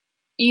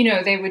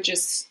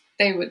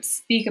 they would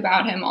speak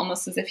about him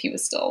almost as if he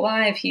was still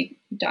alive. He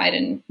died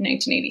in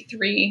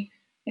 1983.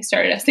 I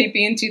started SAB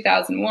in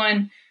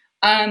 2001.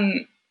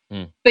 But,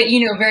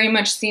 very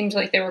much seemed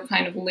like they were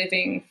kind of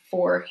living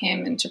for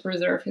him and to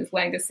preserve his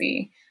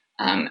legacy,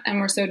 and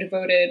were so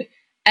devoted.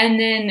 And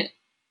then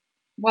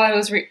while I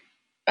was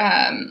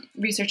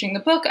researching the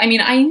book, I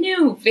mean, I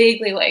knew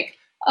vaguely, like,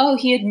 oh,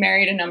 he had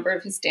married a number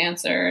of his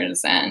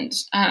dancers, and,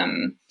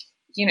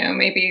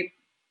 maybe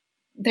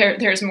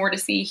there's more to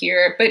see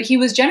here. But he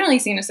was generally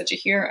seen as such a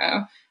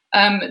hero,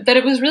 that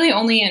it was really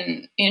only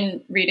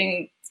in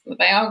reading the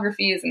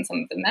biographies and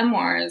some of the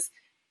memoirs,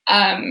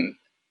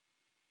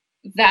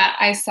 that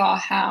I saw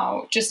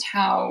how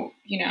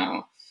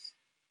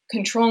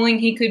controlling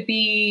he could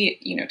be,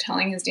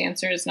 telling his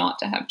dancers not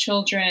to have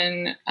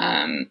children.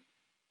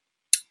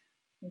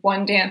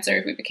 One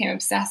dancer who he became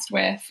obsessed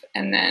with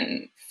and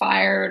then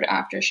fired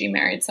after she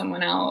married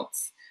someone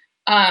else.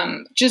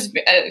 Just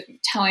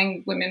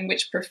telling women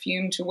which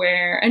perfume to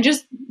wear, and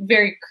just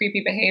very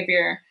creepy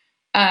behavior.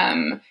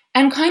 And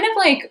kind of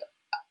like,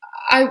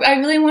 I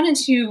really wanted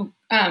to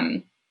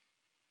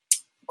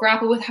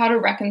grapple with how to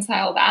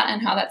reconcile that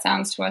and how that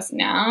sounds to us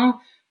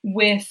now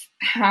with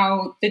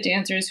how the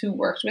dancers who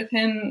worked with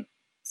him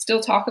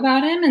still talk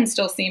about him and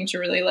still seem to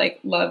really like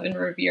love and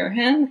revere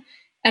him.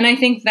 And I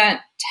think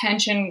that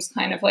tension was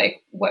kind of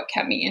like what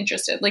kept me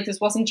interested. Like,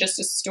 this wasn't just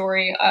a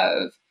story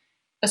of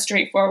a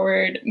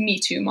straightforward Me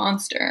Too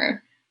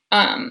monster.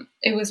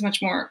 It was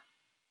much more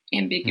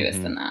ambiguous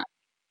Mm-hmm. than that.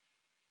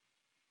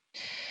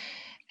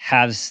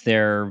 Has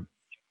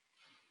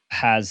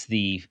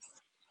the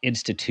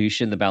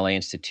institution, the ballet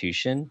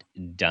institution,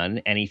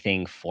 done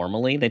anything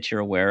formally that you're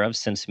aware of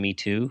since Me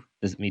Too,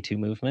 the Me Too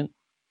movement?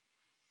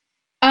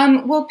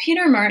 Well,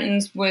 Peter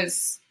Martins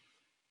was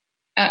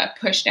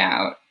pushed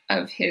out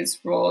of his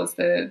role as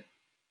the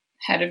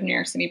head of New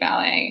York City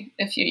Ballet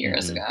a few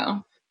years Mm-hmm.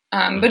 ago.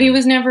 Mm-hmm. But he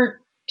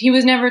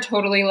was never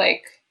totally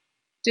like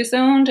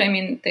disowned. I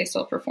mean, they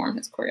still perform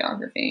his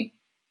choreography.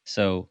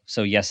 So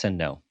yes and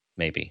no,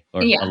 maybe,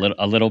 or Yeah,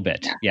 a little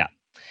bit. yeah, Yeah.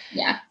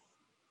 yeah.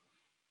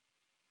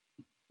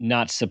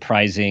 Not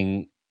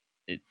surprising,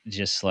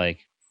 just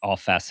like all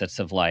facets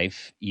of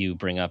life, you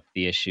bring up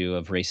the issue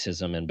of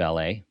racism in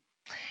ballet.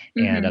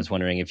 And I Mm-hmm. was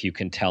wondering if you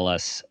can tell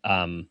us,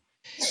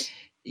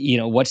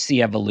 what's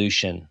the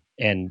evolution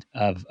and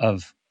of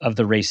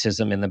the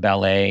racism in the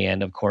ballet,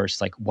 and of course,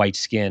 like white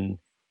skin,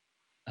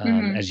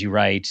 Mm-hmm. as you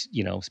write,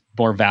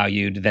 more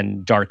valued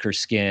than darker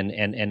skin,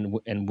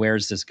 and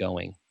where's this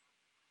going?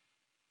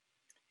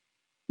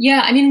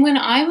 Yeah, I mean, when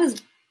I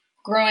was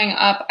growing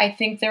up, I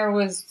think there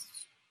was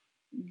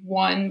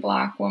one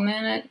Black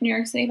woman at New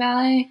York City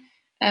Ballet,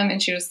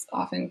 and she was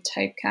often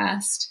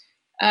typecast.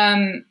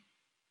 And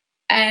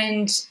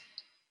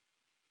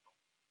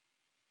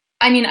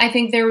I mean, I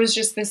think there was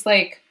just this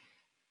like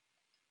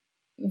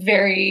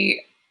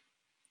very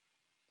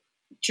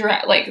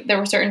direct, like there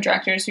were certain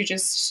directors who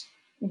just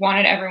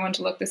wanted everyone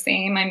to look the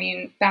same. I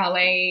mean,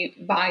 ballet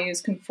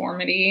values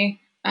conformity.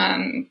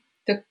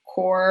 The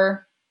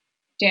core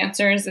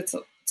dancers, it's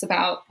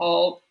about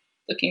all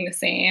looking the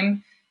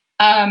same.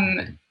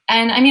 And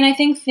I mean, I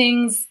think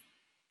things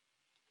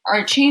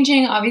are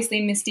changing.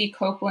 Obviously, Misty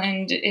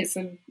Copeland is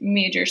a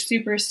major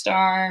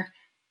superstar.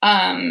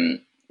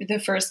 The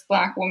first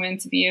Black woman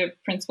to be a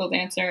principal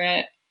dancer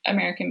at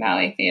American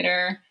Ballet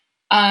Theater.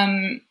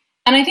 And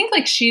I think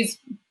like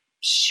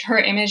her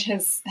image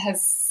has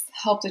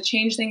helped to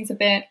change things a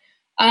bit.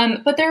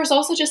 But there's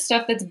also just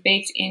stuff that's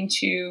baked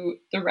into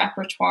the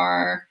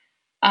repertoire.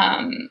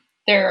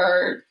 There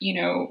are,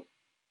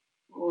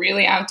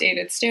 really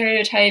outdated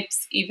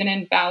stereotypes, even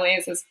in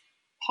ballets as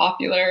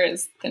popular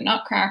as the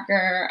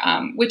Nutcracker,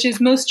 which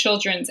is most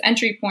children's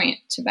entry point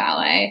to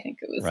ballet. I think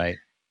it was Right.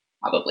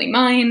 probably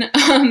mine.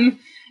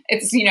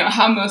 It's,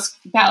 how most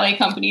ballet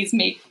companies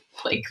make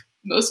like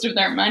most of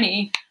their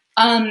money.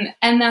 And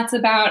that's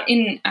about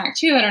in Act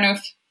Two. I don't know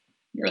if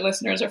your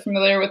listeners are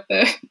familiar with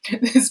the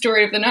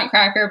story of the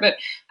Nutcracker, but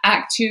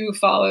Act Two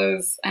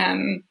follows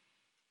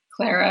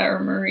Clara or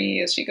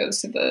Marie as she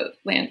goes to the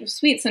land of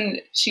sweets,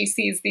 and she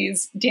sees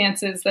these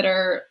dances that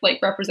are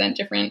like represent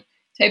different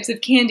types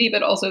of candy,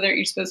 but also they're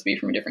each supposed to be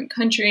from a different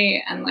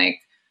country. And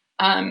like,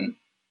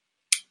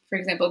 for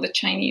example, the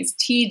Chinese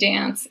tea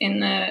dance in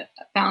the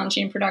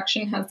Balanchine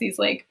production has these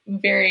like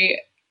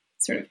very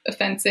sort of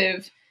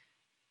offensive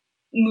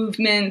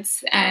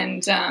movements,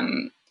 and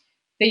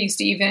they used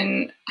to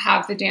even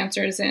have the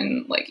dancers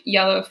in like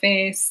yellow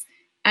face.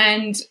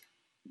 And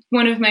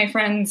one of my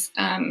friends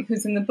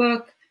who's in the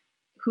book,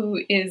 who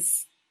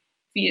is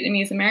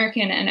Vietnamese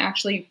American and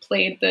actually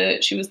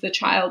she was the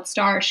child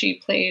star. She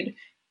played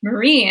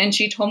Marie, and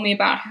she told me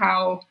about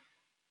how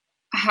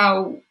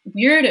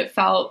weird it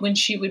felt when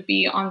she would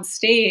be on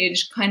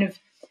stage, kind of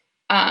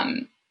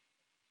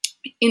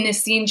in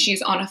this scene.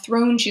 She's on a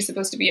throne. She's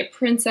supposed to be a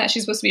princess.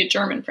 She's supposed to be a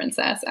German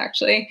princess,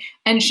 actually.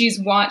 And she's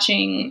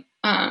watching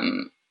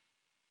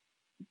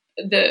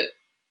the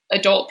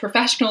adult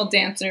professional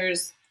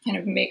dancers kind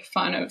of make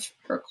fun of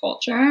her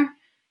culture.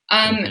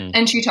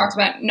 And she talked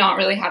about not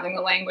really having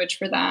the language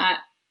for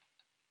that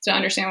to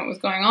understand what was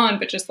going on,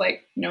 but just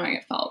like knowing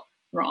it felt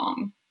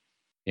wrong.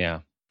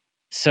 Yeah.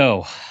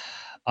 So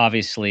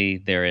obviously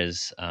there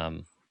is,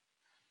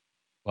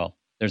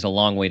 there's a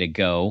long way to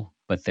go,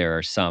 but there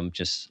are some,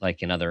 just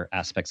like in other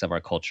aspects of our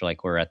culture,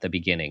 like we're at the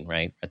beginning,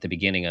 right? At the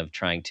beginning of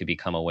trying to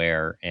become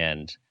aware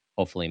and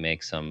hopefully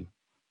make some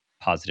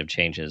positive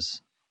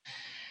changes.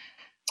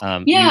 I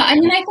mean,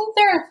 I think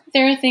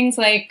there are things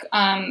like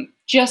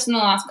just in the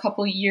last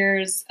couple of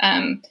years,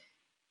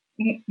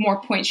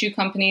 more point shoe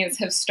companies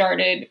have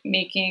started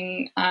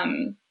making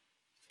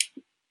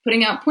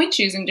putting out point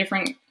shoes in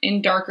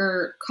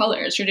darker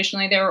colors.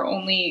 Traditionally, they were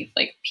only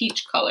like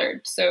peach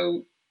colored,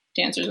 so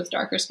dancers with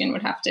darker skin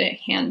would have to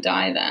hand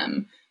dye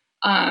them.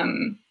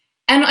 And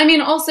I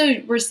mean,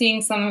 also we're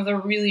seeing some of the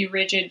really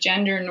rigid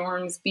gender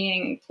norms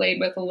being played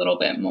with a little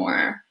bit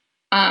more,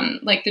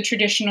 like the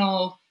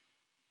traditional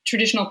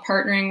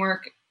partnering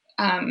work.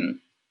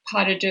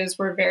 Pottages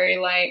were very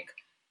like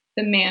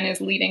the man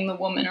is leading the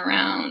woman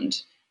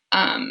around,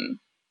 and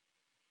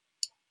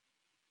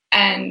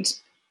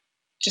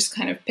just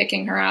kind of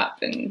picking her up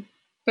and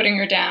putting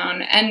her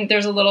down. And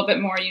there's a little bit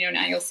more,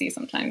 now you'll see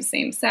sometimes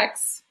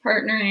same-sex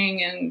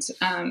partnering and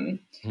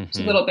just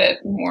a little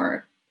bit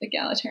more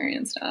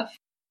egalitarian stuff.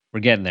 We're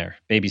getting there.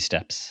 Baby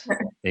steps.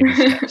 Baby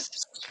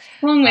steps.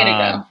 Long way to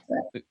go.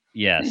 But,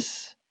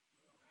 yes.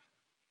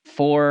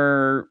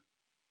 For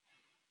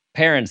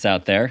parents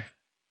out there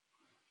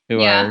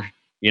who are,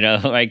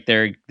 like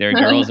their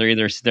girls are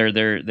either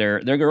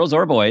they're girls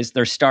or boys,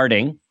 they're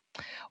starting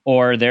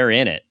or they're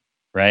in it,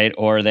 right?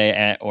 Or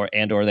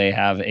they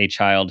have a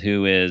child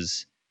who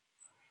is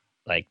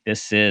like,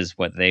 this is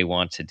what they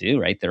want to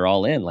do, right? They're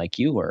all in, like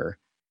you were.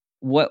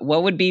 What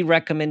would be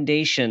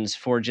recommendations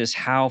for just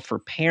how for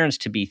parents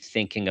to be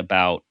thinking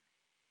about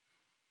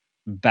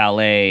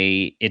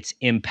ballet, its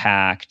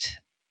impact,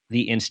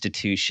 the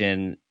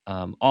institution,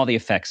 all the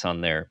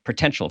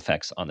potential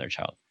effects on their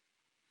child?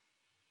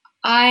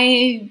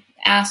 I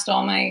asked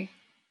all my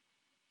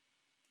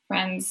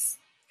friends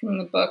from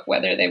the book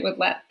whether they would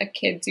let a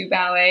kid do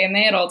ballet, and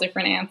they had all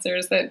different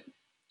answers that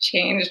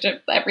changed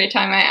every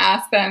time I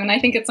asked them. And I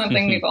think it's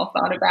something we've all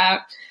thought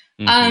about.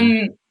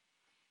 I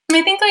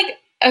think like,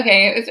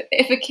 okay,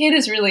 if a kid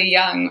is really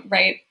young,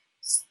 right?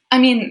 I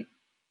mean,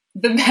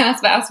 the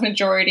vast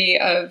majority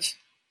of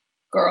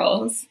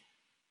girls,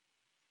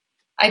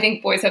 I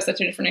think boys have such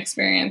a different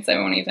experience.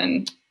 I'll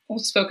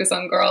just focus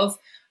on girls,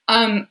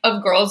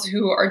 of girls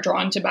who are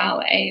drawn to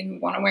ballet, who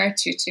want to wear a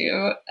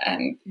tutu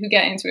and who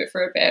get into it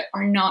for a bit,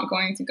 are not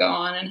going to go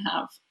on and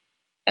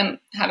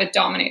have it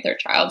dominate their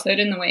childhood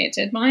in the way it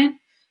did mine.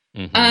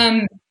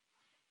 But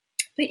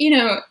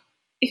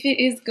if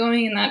it is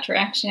going in that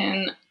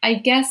direction,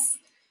 I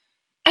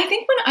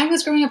think when I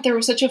was growing up, there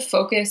was such a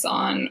focus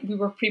on, we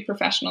were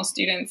pre-professional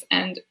students,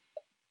 and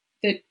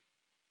the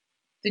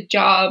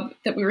job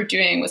that we were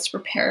doing was to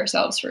prepare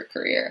ourselves for a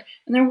career.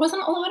 And there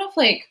wasn't a lot of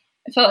I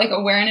felt like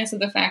awareness of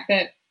the fact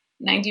that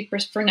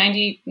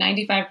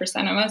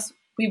 95% of us,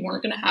 we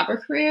weren't going to have a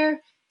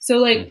career.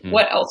 So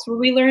what else were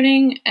we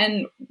learning,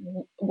 and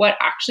what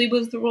actually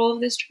was the role of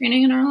this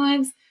training in our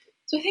lives?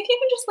 So I think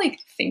even just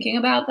thinking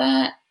about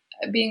that,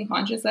 being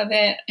conscious of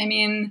it. I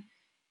mean,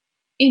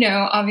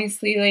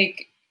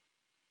 obviously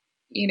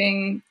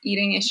eating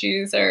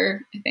issues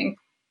are, I think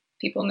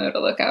people know to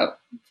look out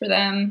for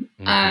them.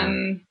 But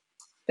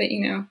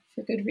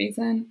for good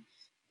reason.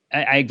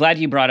 I'm glad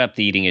you brought up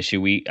the eating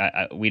issue. We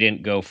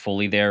didn't go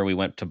fully there. We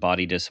went to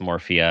body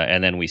dysmorphia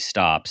and then we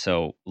stopped.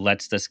 So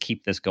let's just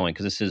keep this going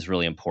because this is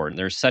really important.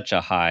 There's such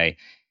a high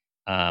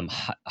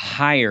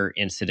higher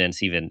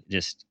incidence, even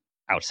just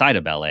outside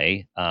of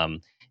ballet,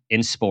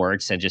 in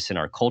sports and just in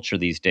our culture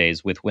these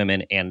days with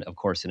women, and of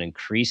course an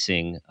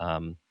increasing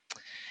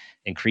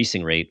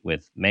rate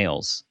with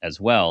males as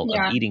well of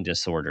Yeah. eating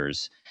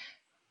disorders.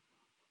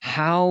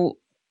 How,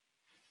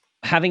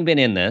 having been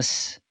in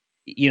this,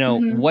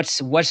 Hmm. what's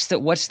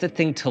the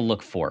thing to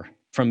look for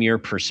from your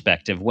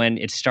perspective when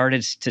it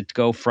started to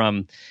go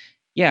from,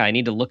 yeah, I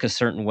need to look a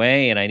certain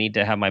way and I need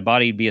to have my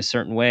body be a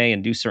certain way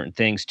and do certain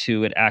things,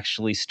 to it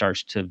actually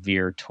starts to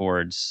veer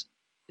towards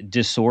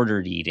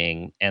disordered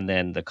eating and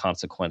then the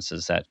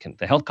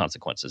health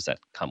consequences that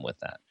come with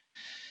that?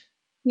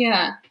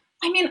 Yeah.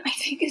 I mean, I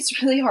think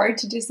it's really hard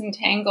to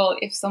disentangle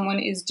if someone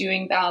is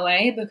doing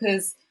ballet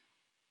because,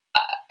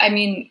 I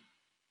mean,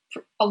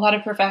 a lot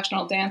of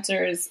professional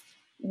dancers,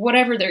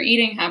 whatever their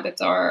eating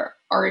habits are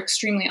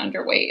extremely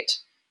underweight.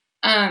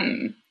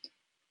 Um,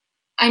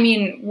 I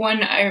mean,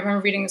 I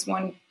remember reading this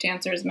one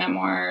dancer's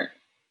memoir,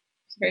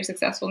 a very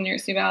successful New York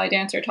City ballet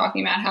dancer,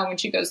 talking about how when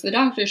she goes to the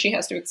doctor, she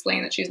has to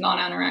explain that she's not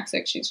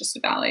anorexic, she's just a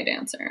ballet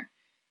dancer.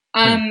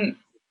 Hmm.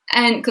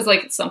 And because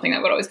like it's something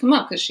that would always come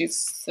up because she's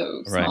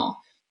so Right.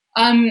 small.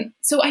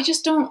 So I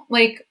just don't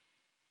like.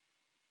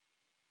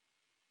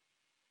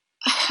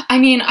 I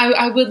mean,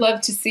 I would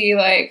love to see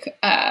like,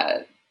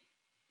 I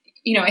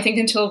think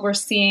until we're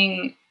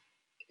seeing,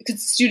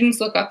 because students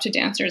look up to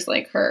dancers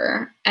like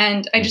her,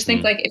 and I just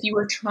think Hmm. like if you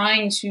were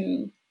trying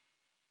to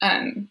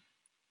um,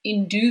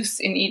 induce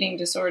an eating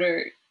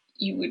disorder,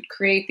 you would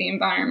create the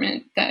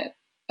environment that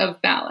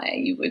of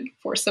ballet. You would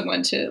force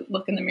someone to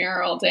look in the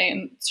mirror all day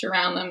and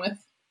surround them with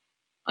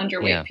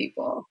underweight Yeah.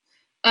 people.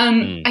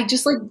 Mm. I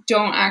just like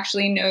don't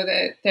actually know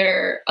that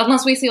they're,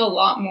 unless we see a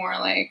lot more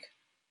like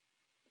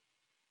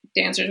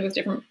dancers with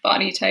different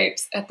body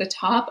types at the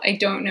top. I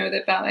don't know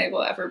that ballet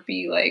will ever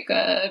be like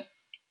a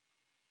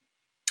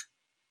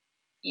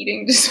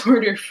eating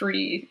disorder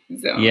free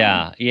zone.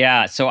 Yeah.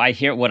 Yeah. So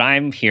what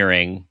I'm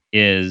hearing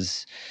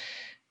is,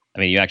 I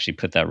mean, you actually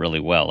put that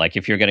really well. Like,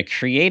 if you're going to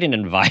create an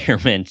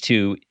environment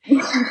to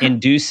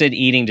induce an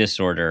eating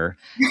disorder,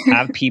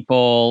 have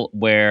people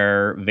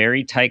wear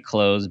very tight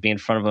clothes, be in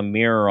front of a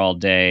mirror all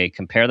day,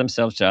 compare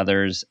themselves to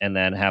others, and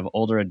then have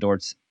older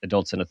adults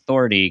in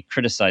authority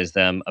criticize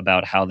them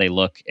about how they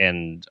look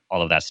and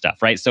all of that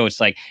stuff, right? So it's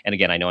like, and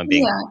again, I know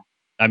Yeah.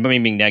 I'm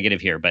being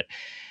negative here, but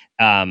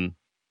um,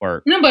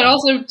 or No, but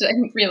also I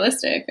think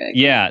realistic. Like,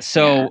 yeah. yeah.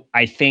 So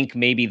I think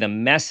maybe the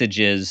message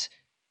is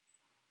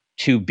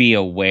to be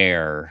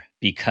aware,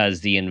 because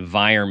the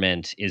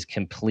environment is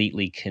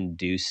completely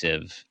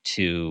conducive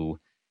to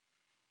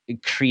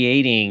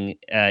creating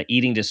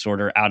eating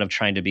disorder out of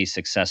trying to be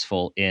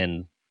successful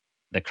in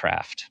the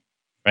craft,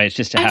 right? It's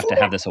just to I have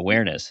think this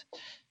awareness.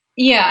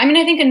 yeah, I mean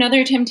I think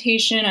another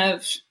temptation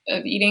of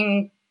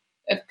eating,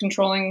 of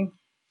controlling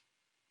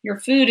your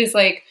food is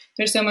like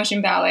there's so much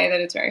in ballet that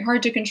it's very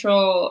hard to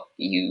control.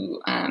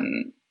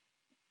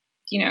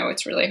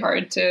 It's really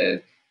hard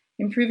to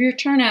improve your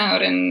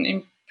turnout and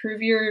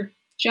improve your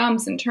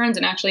jumps and turns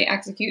and actually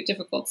execute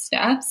difficult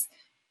steps.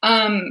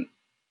 Um,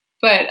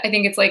 but I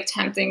think it's like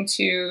tempting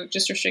to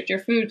just restrict your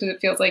food because it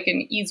feels like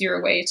an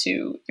easier way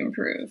to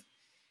improve.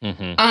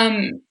 Hmm.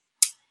 Um,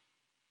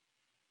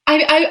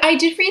 I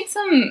did read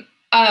some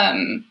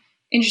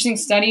interesting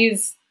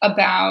studies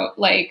about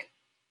like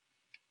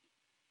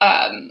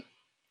um,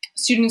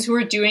 students who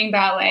are doing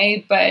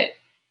ballet, but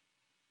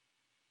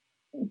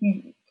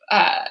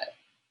uh,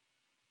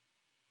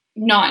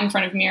 not in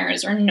front of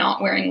mirrors or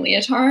not wearing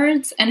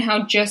leotards, and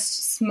how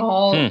just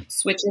small Hmm.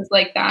 switches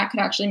like that could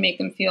actually make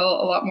them feel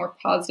a lot more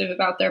positive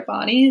about their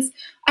bodies.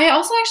 I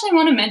also actually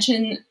want to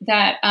mention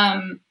that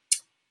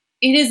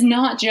it is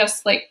not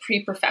just like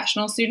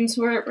pre-professional students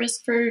who are at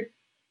risk for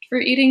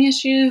eating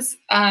issues.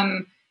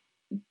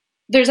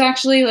 There's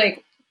actually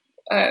like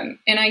an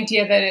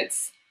idea that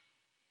it's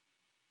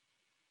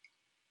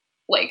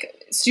like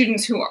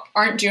students who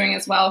aren't doing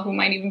as well who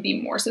might even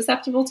be more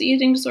susceptible to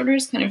eating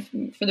disorders, kind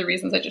of for the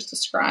reasons I just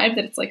described,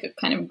 that it's like a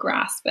kind of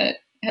grasp at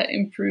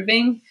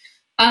improving.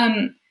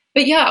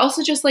 But yeah,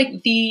 also just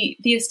like the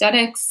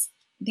aesthetics,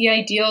 the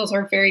ideals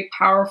are very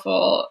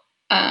powerful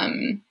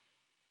and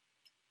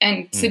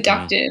Hmm.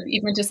 seductive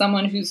even to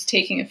someone who's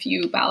taking a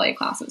few ballet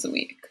classes a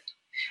week.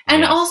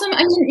 And also,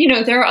 Yes. I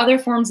mean, there are other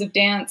forms of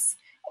dance.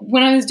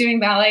 When I was doing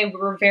ballet, we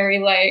were very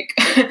like,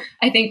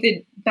 I think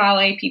that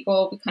ballet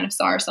people, we kind of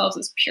saw ourselves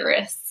as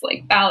purists.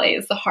 Like, ballet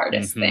is the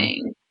hardest Hmm.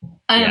 thing.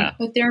 Yeah.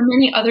 But there are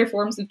many other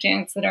forms of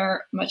dance that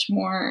are much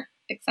more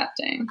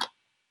accepting of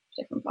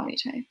different body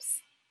types.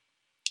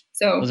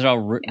 So, Those are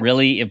all yeah.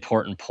 really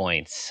important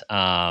points.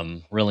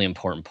 Really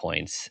important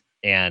points.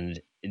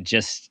 And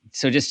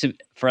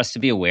for us to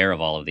be aware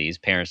of all of these,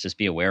 parents, just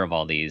be aware of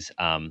all these.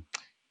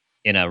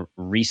 In a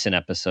recent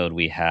episode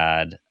we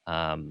had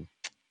on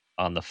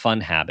the fun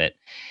habit,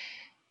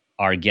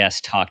 our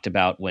guest talked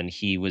about when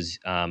he was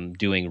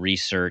doing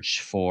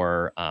research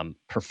for and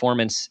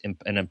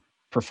a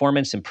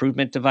performance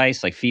improvement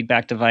device, like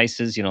feedback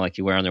devices, like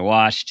you wear on their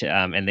watch,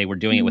 and they were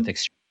doing it with Mhm.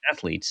 extreme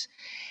athletes.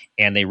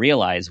 And they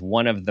realized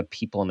one of the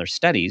people in their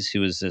studies, who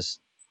was this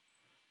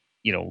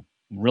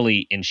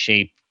really in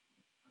shape,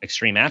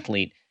 extreme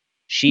athlete,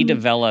 she Mhm.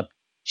 developed,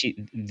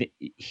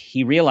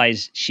 he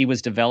realized she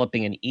was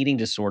developing an eating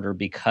disorder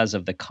because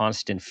of the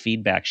constant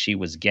feedback she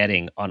was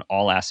getting on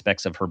all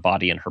aspects of her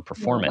body and her Oh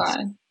performance.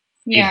 God.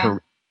 Made Yeah.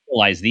 her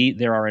realize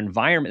there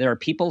are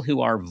people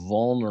who are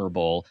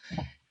vulnerable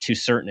to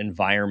certain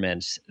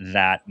environments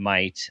that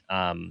might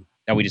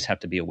that we just have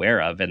to be aware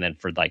of. And then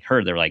for like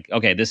her, they're like,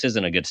 okay, this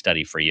isn't a good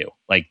study for you.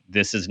 Like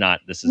this is not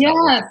working.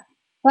 Yeah.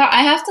 But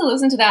I have to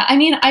listen to that. I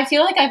mean, I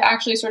feel like I've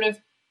actually sort of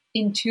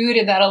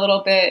intuited that a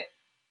little bit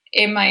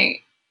in my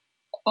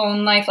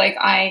own life. Like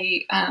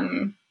I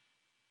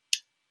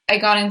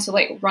got into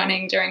like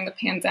running during the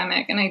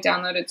pandemic and I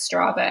downloaded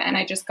Strava and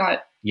I just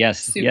got Yes,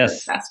 super yes.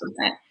 obsessed with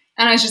it.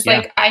 And I was just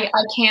Yeah.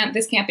 like,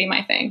 this can't be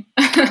my thing.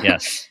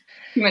 Yes.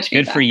 Too much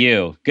Good for feedback.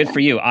 you. Good Yeah. for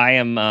you.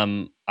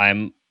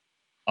 I'm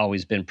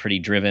always been pretty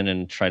driven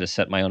and try to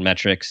set my own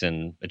metrics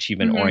and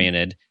achievement Mm-hmm.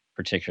 oriented,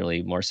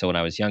 particularly more so when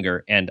I was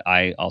younger. And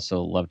I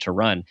also love to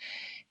run.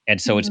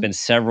 And so it's Mm-hmm. been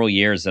several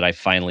years that I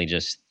finally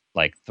just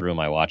like threw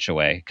my watch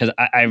away because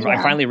I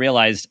Yeah. finally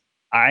realized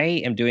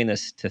I am doing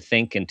this to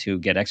think and to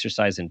get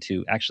exercise and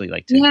to actually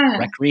like to Yeah.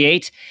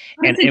 recreate.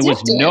 But And it's it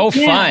was addictive. no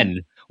Yeah. fun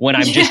when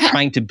I'm just Yeah.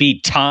 trying to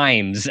beat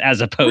times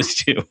as opposed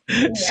to.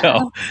 Yeah.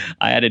 So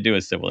I had to do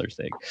a similar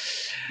thing.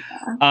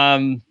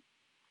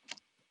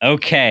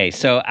 Okay.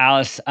 So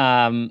Alice,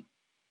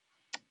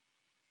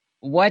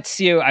 what's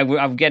you?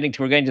 We're getting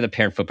to the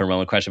parent footprint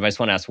moment question, but I just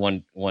want to ask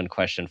one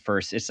question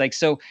first. It's like,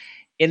 so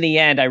in the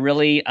end, I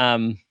really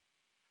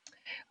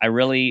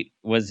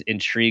was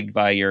intrigued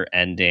by your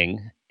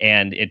ending,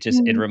 and it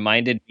Mm.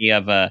 reminded me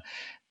of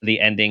the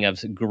ending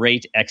of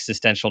great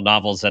existential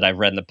novels that I've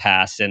read in the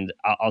past, and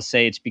I'll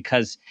say it's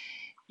because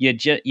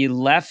you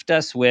left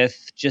us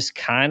with just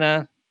kind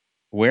of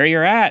where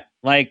you're at,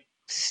 like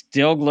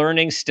still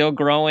learning, still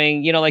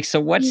growing, like so.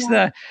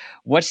 Yeah.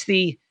 What's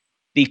the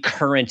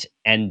current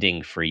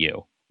ending for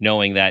you,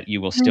 knowing that you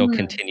will still Mm.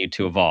 continue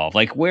to evolve?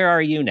 Like, where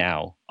are you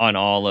now on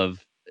all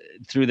of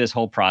through this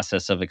whole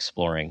process of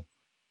exploring?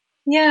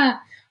 Yeah.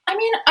 I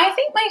mean, I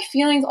think my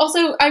feelings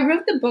also, I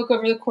wrote the book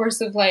over the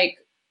course of like,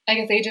 I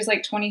guess ages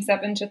like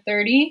 27 to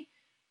 30.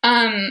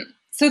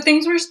 So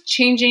things were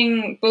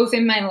changing both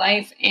in my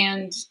life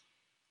and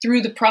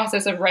through the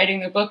process of writing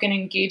the book and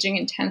engaging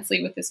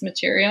intensely with this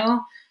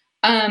material.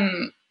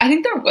 I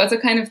think there was a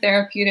kind of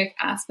therapeutic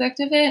aspect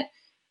of it.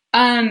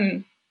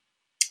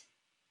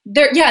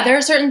 There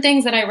are certain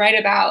things that I write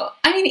about.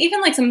 I mean,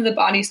 even like some of the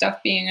body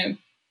stuff being a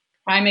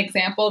prime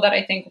example that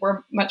I think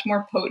were much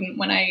more potent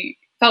when I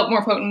felt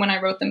more potent when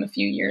I wrote them a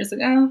few years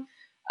ago,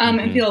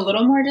 and Hmm. feel a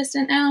little more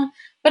distant now.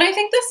 But I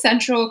think the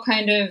central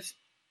kind of,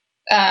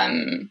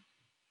 um,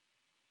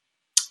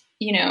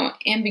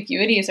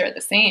 ambiguities are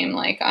the same.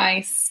 Like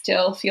I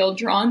still feel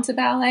drawn to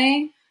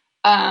ballet.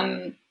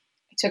 I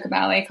took a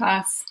ballet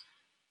class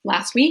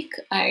last week.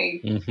 I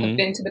have Hmm.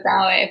 been to the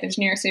ballet. I've been to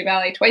New York City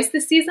Ballet twice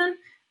this season.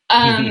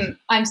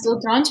 I'm still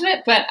drawn to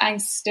it, but I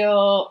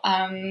still,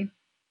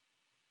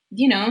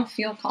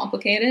 feel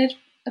complicated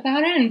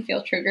about it and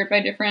feel triggered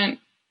by different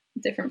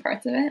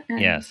parts of it.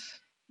 And Yes.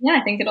 yeah,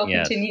 I think it'll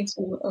Yes. continue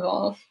to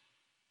evolve.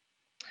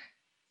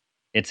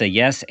 It's a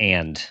yes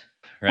and,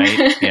 right?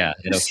 Yeah,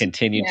 it'll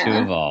continue to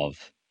Yeah,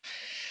 evolve.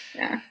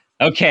 yeah.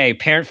 Okay,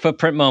 parent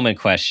footprint moment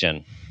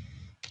question.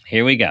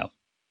 Here we go.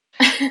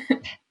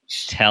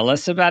 Tell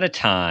us about a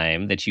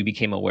time that you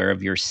became aware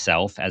of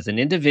yourself as an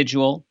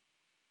individual,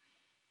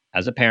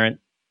 as a parent,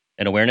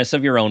 an awareness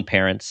of your own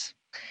parents,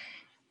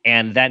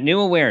 and that new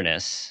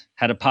awareness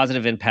had a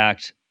positive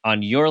impact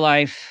on your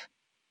life,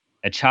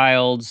 a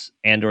child's,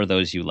 and or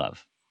those you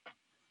love.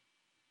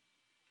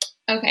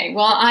 Okay,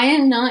 well, I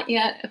am not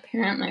yet a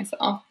parent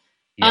myself.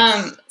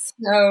 Yes.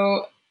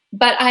 So,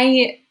 but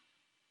I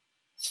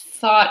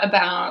thought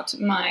about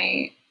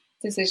my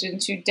decision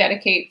to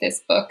dedicate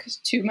this book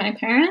to my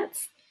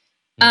parents.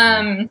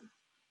 Hmm.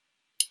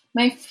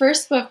 My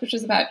first book, which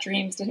was about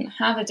dreams, didn't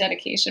have a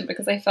dedication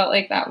because I felt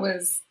like that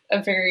was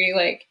a very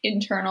like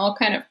internal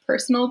kind of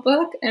personal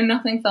book and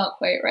nothing felt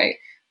quite right.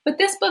 But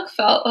this book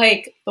felt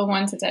like the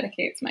one to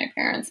dedicate to my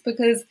parents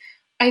because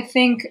I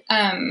think,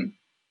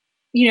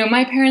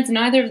 my parents,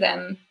 neither of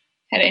them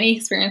had any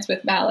experience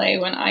with ballet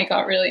when I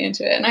got really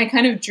into it. And I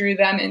kind of drew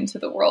them into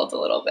the world a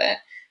little bit.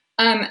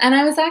 And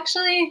I was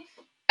actually,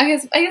 I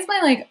guess my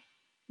like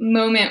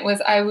moment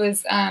was I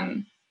was,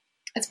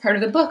 as part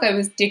of the book, I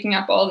was digging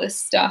up all this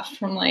stuff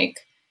from like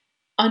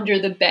under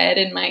the bed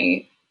in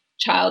my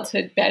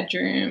childhood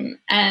bedroom.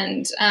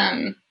 And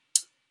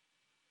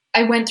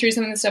I went through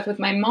some of the stuff with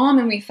my mom,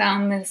 and we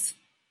found this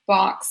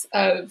box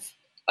of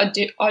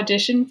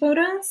audition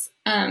photos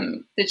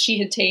that she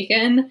had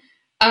taken.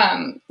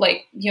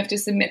 Like you have to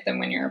submit them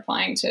when you're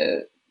applying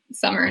to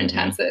summer Hmm.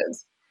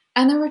 intensives.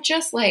 And there were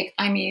just like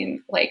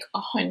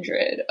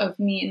 100 of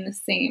me in the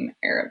same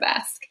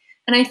arabesque.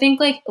 And I think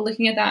like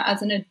looking at that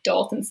as an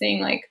adult and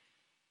seeing like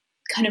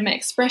kind of my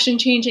expression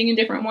changing in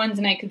different ones,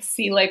 and I could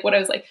see like what I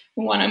was like.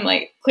 One, I'm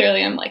like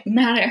clearly I'm like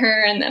mad at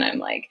her, and then I'm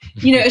like,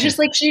 it's just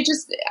like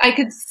I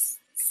could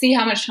see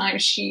how much time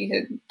she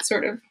had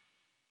sort of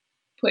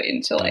put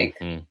into like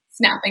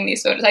snapping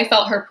these photos. I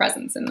felt her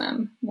presence in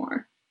them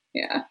more.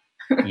 Yeah.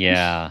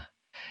 Yeah.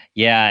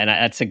 Yeah. And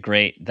that's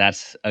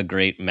a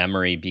great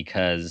memory,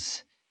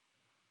 because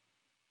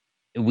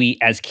we,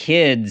 as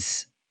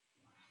kids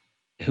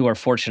who are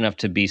fortunate enough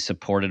to be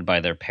supported by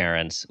their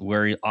parents,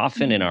 we're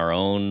often in our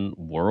own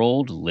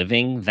world,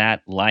 living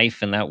that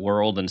life and that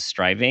world and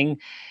striving,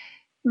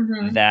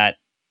 that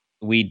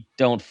we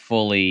don't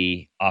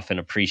fully often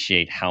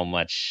appreciate how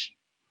much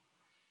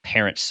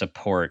parent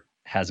support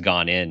has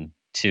gone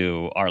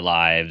into our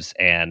lives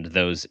and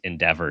those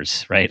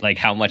endeavors, right? Like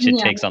how much it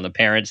Yeah. takes on the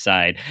parent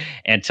side,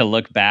 and to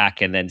look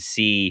back and then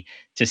see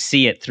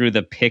it through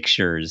the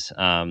pictures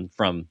from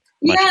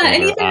much Yeah.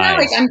 And older even now,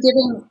 like eyes.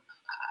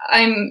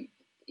 I'm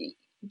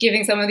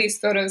giving some of these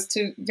photos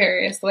to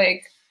various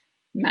like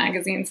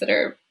magazines that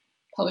are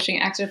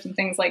publishing excerpts and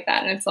things like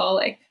that. And it's all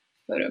like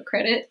photo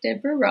credit,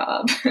 Deborah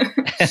Robb.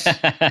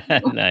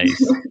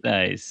 Nice.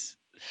 Nice.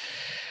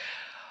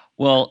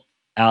 Well,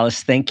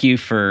 Alice, thank you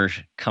for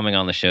coming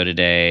on the show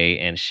today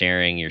and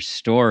sharing your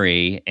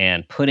story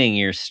and putting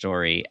your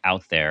story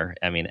out there.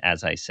 I mean,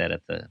 as I said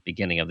at the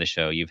beginning of the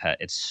show,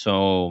 it's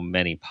so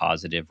many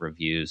positive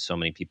reviews. So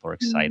many people are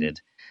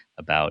excited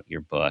about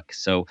your book.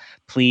 So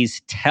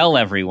please tell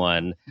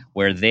everyone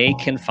where they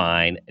can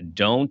find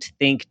Don't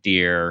Think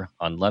Dear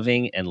on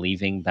Loving and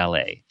Leaving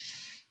Ballet.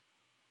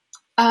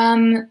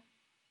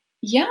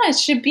 Yeah, it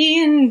should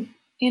be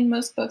in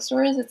most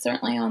bookstores. It's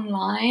certainly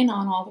online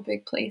on all the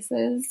big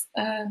places,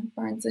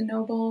 Barnes &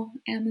 Noble,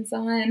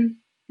 Amazon,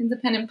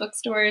 independent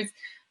bookstores.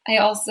 I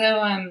also,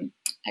 I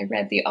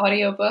read the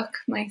audiobook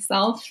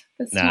myself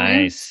this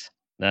time.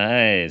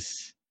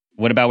 Nice.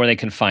 What about where they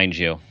can find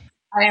you?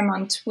 I am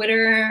on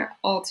Twitter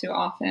all too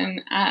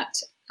often at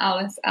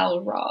Alice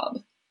L. Robb.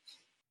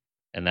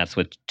 And that's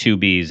with 2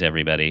 B's,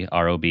 everybody,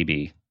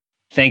 ROBB.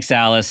 Thanks,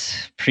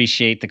 Alice.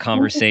 Appreciate the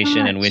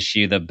conversation and wish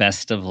you the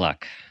best of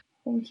luck.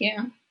 Thank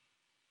you.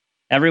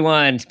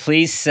 Everyone,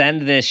 please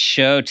send this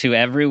show to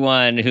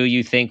everyone who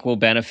you think will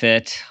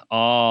benefit,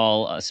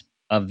 all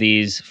of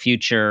these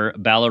future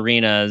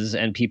ballerinas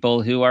and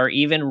people who are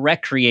even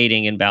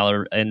recreating in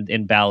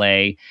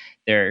ballet.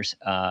 There's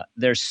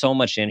so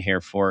much in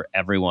here for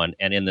everyone.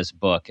 And in this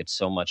book, it's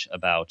so much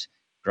about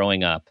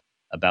growing up,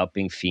 about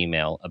being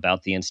female,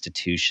 about the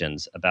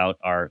institutions, about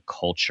our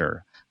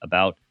culture,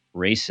 about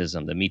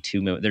racism, the Me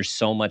Too movement. There's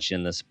so much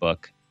in this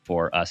book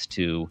for us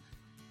to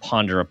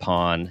ponder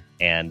upon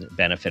and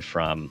benefit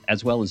from,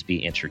 as well as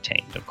be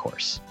entertained, of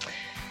course.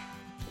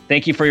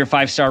 Thank you for your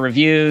 5-star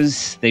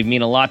reviews. They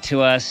mean a lot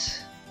to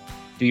us.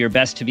 Do your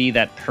best to be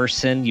that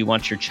person you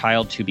want your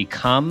child to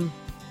become,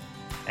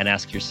 and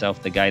ask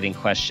yourself the guiding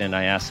question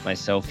I ask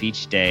myself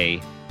each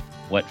day: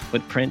 what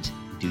footprint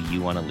do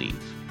you want to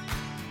leave?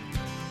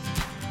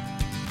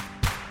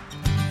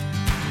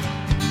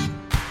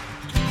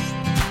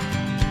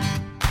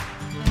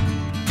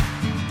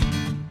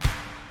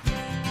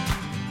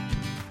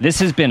 This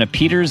has been a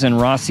Peters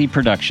and Rossi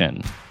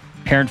production.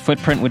 Parent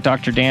Footprint with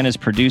Dr. Dan is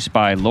produced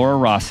by Laura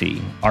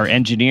Rossi. Our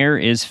engineer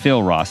is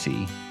Phil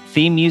Rossi.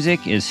 Theme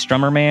music is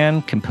Strummer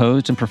Man,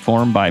 composed and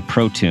performed by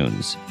Pro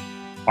Tunes.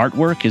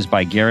 Artwork is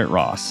by Garrett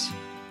Ross.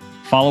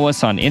 Follow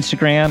us on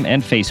Instagram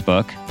and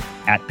Facebook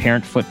at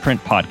Parent Footprint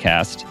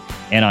Podcast,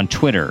 and on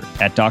Twitter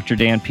at Dr.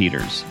 Dan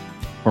Peters.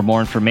 For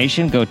more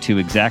information, go to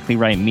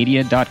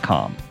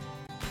exactlyrightmedia.com.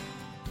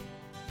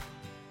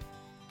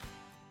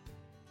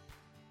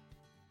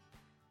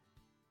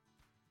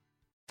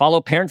 Follow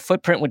Parent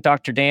Footprint with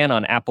Dr. Dan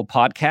on Apple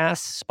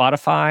Podcasts,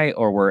 Spotify,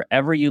 or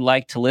wherever you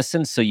like to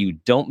listen so you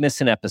don't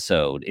miss an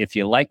episode. If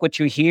you like what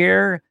you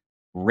hear,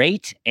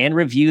 rate and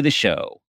review the show.